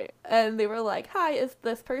 Right. And they were like, hi, is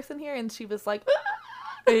this person here? And she was like,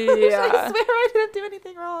 Yeah. I swear I didn't do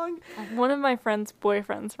anything wrong. One of my friend's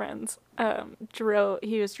boyfriend's friends,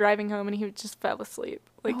 he was driving home and he just fell asleep.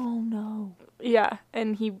 Like, oh no. yeah,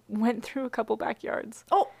 and he went through a couple backyards.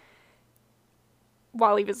 Oh.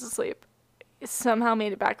 While he was asleep. Somehow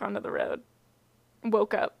made it back onto the road.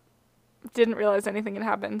 Woke up. Didn't realize anything had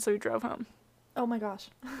happened, so he drove home. Oh my gosh.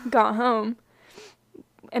 Got home.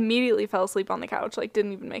 Immediately fell asleep on the couch, like,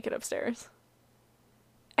 didn't even make it upstairs.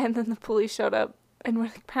 And then the police showed up and were,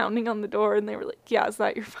 like, pounding on the door, and they were like, yeah, is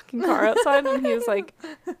that your fucking car outside? And he was like,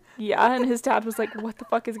 yeah, and his dad was like, what the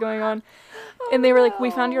fuck is going on? And they were like,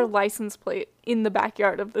 we found your license plate in the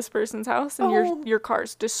backyard of this person's house, and your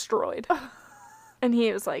car's destroyed. And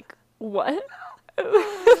he was like, what?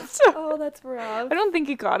 Oh, that's rough. I don't think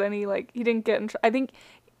he got any, like, he didn't get in I think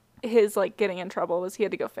his, like, getting in trouble was he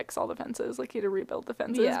had to go fix all the fences. Like, he had to rebuild the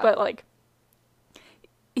fences. Yeah. But, like,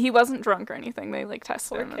 he wasn't drunk or anything. They, like,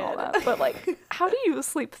 tested him and all that. But, like, how do you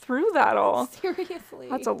sleep through that all? Seriously.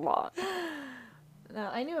 That's a lot. No,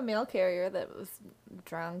 I knew a mail carrier that was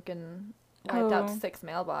drunk and wiped out 6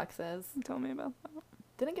 mailboxes. Tell me about that.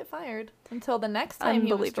 Didn't get fired until the next time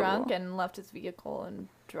he was drunk Unbelievable. and left his vehicle and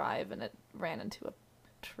drive, and it ran into a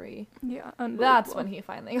tree. Yeah, That's when he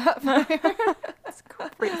finally got fired. That's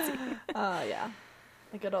crazy. Yeah.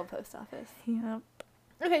 The good old post office. Yep.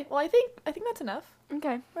 Okay, well, I think that's enough.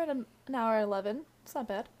 Okay. We're at an hour 11. It's not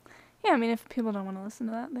bad. Yeah, I mean, if people don't want to listen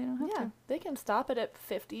to that, they don't have Yeah, to. they can stop it at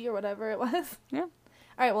 50 or whatever it was. Yeah. All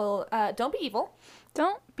right, well, don't be evil.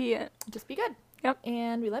 Don't be it. Just be good. Yep.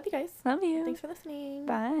 And we love you guys. Love you. Thanks for listening.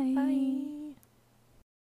 Bye. Bye.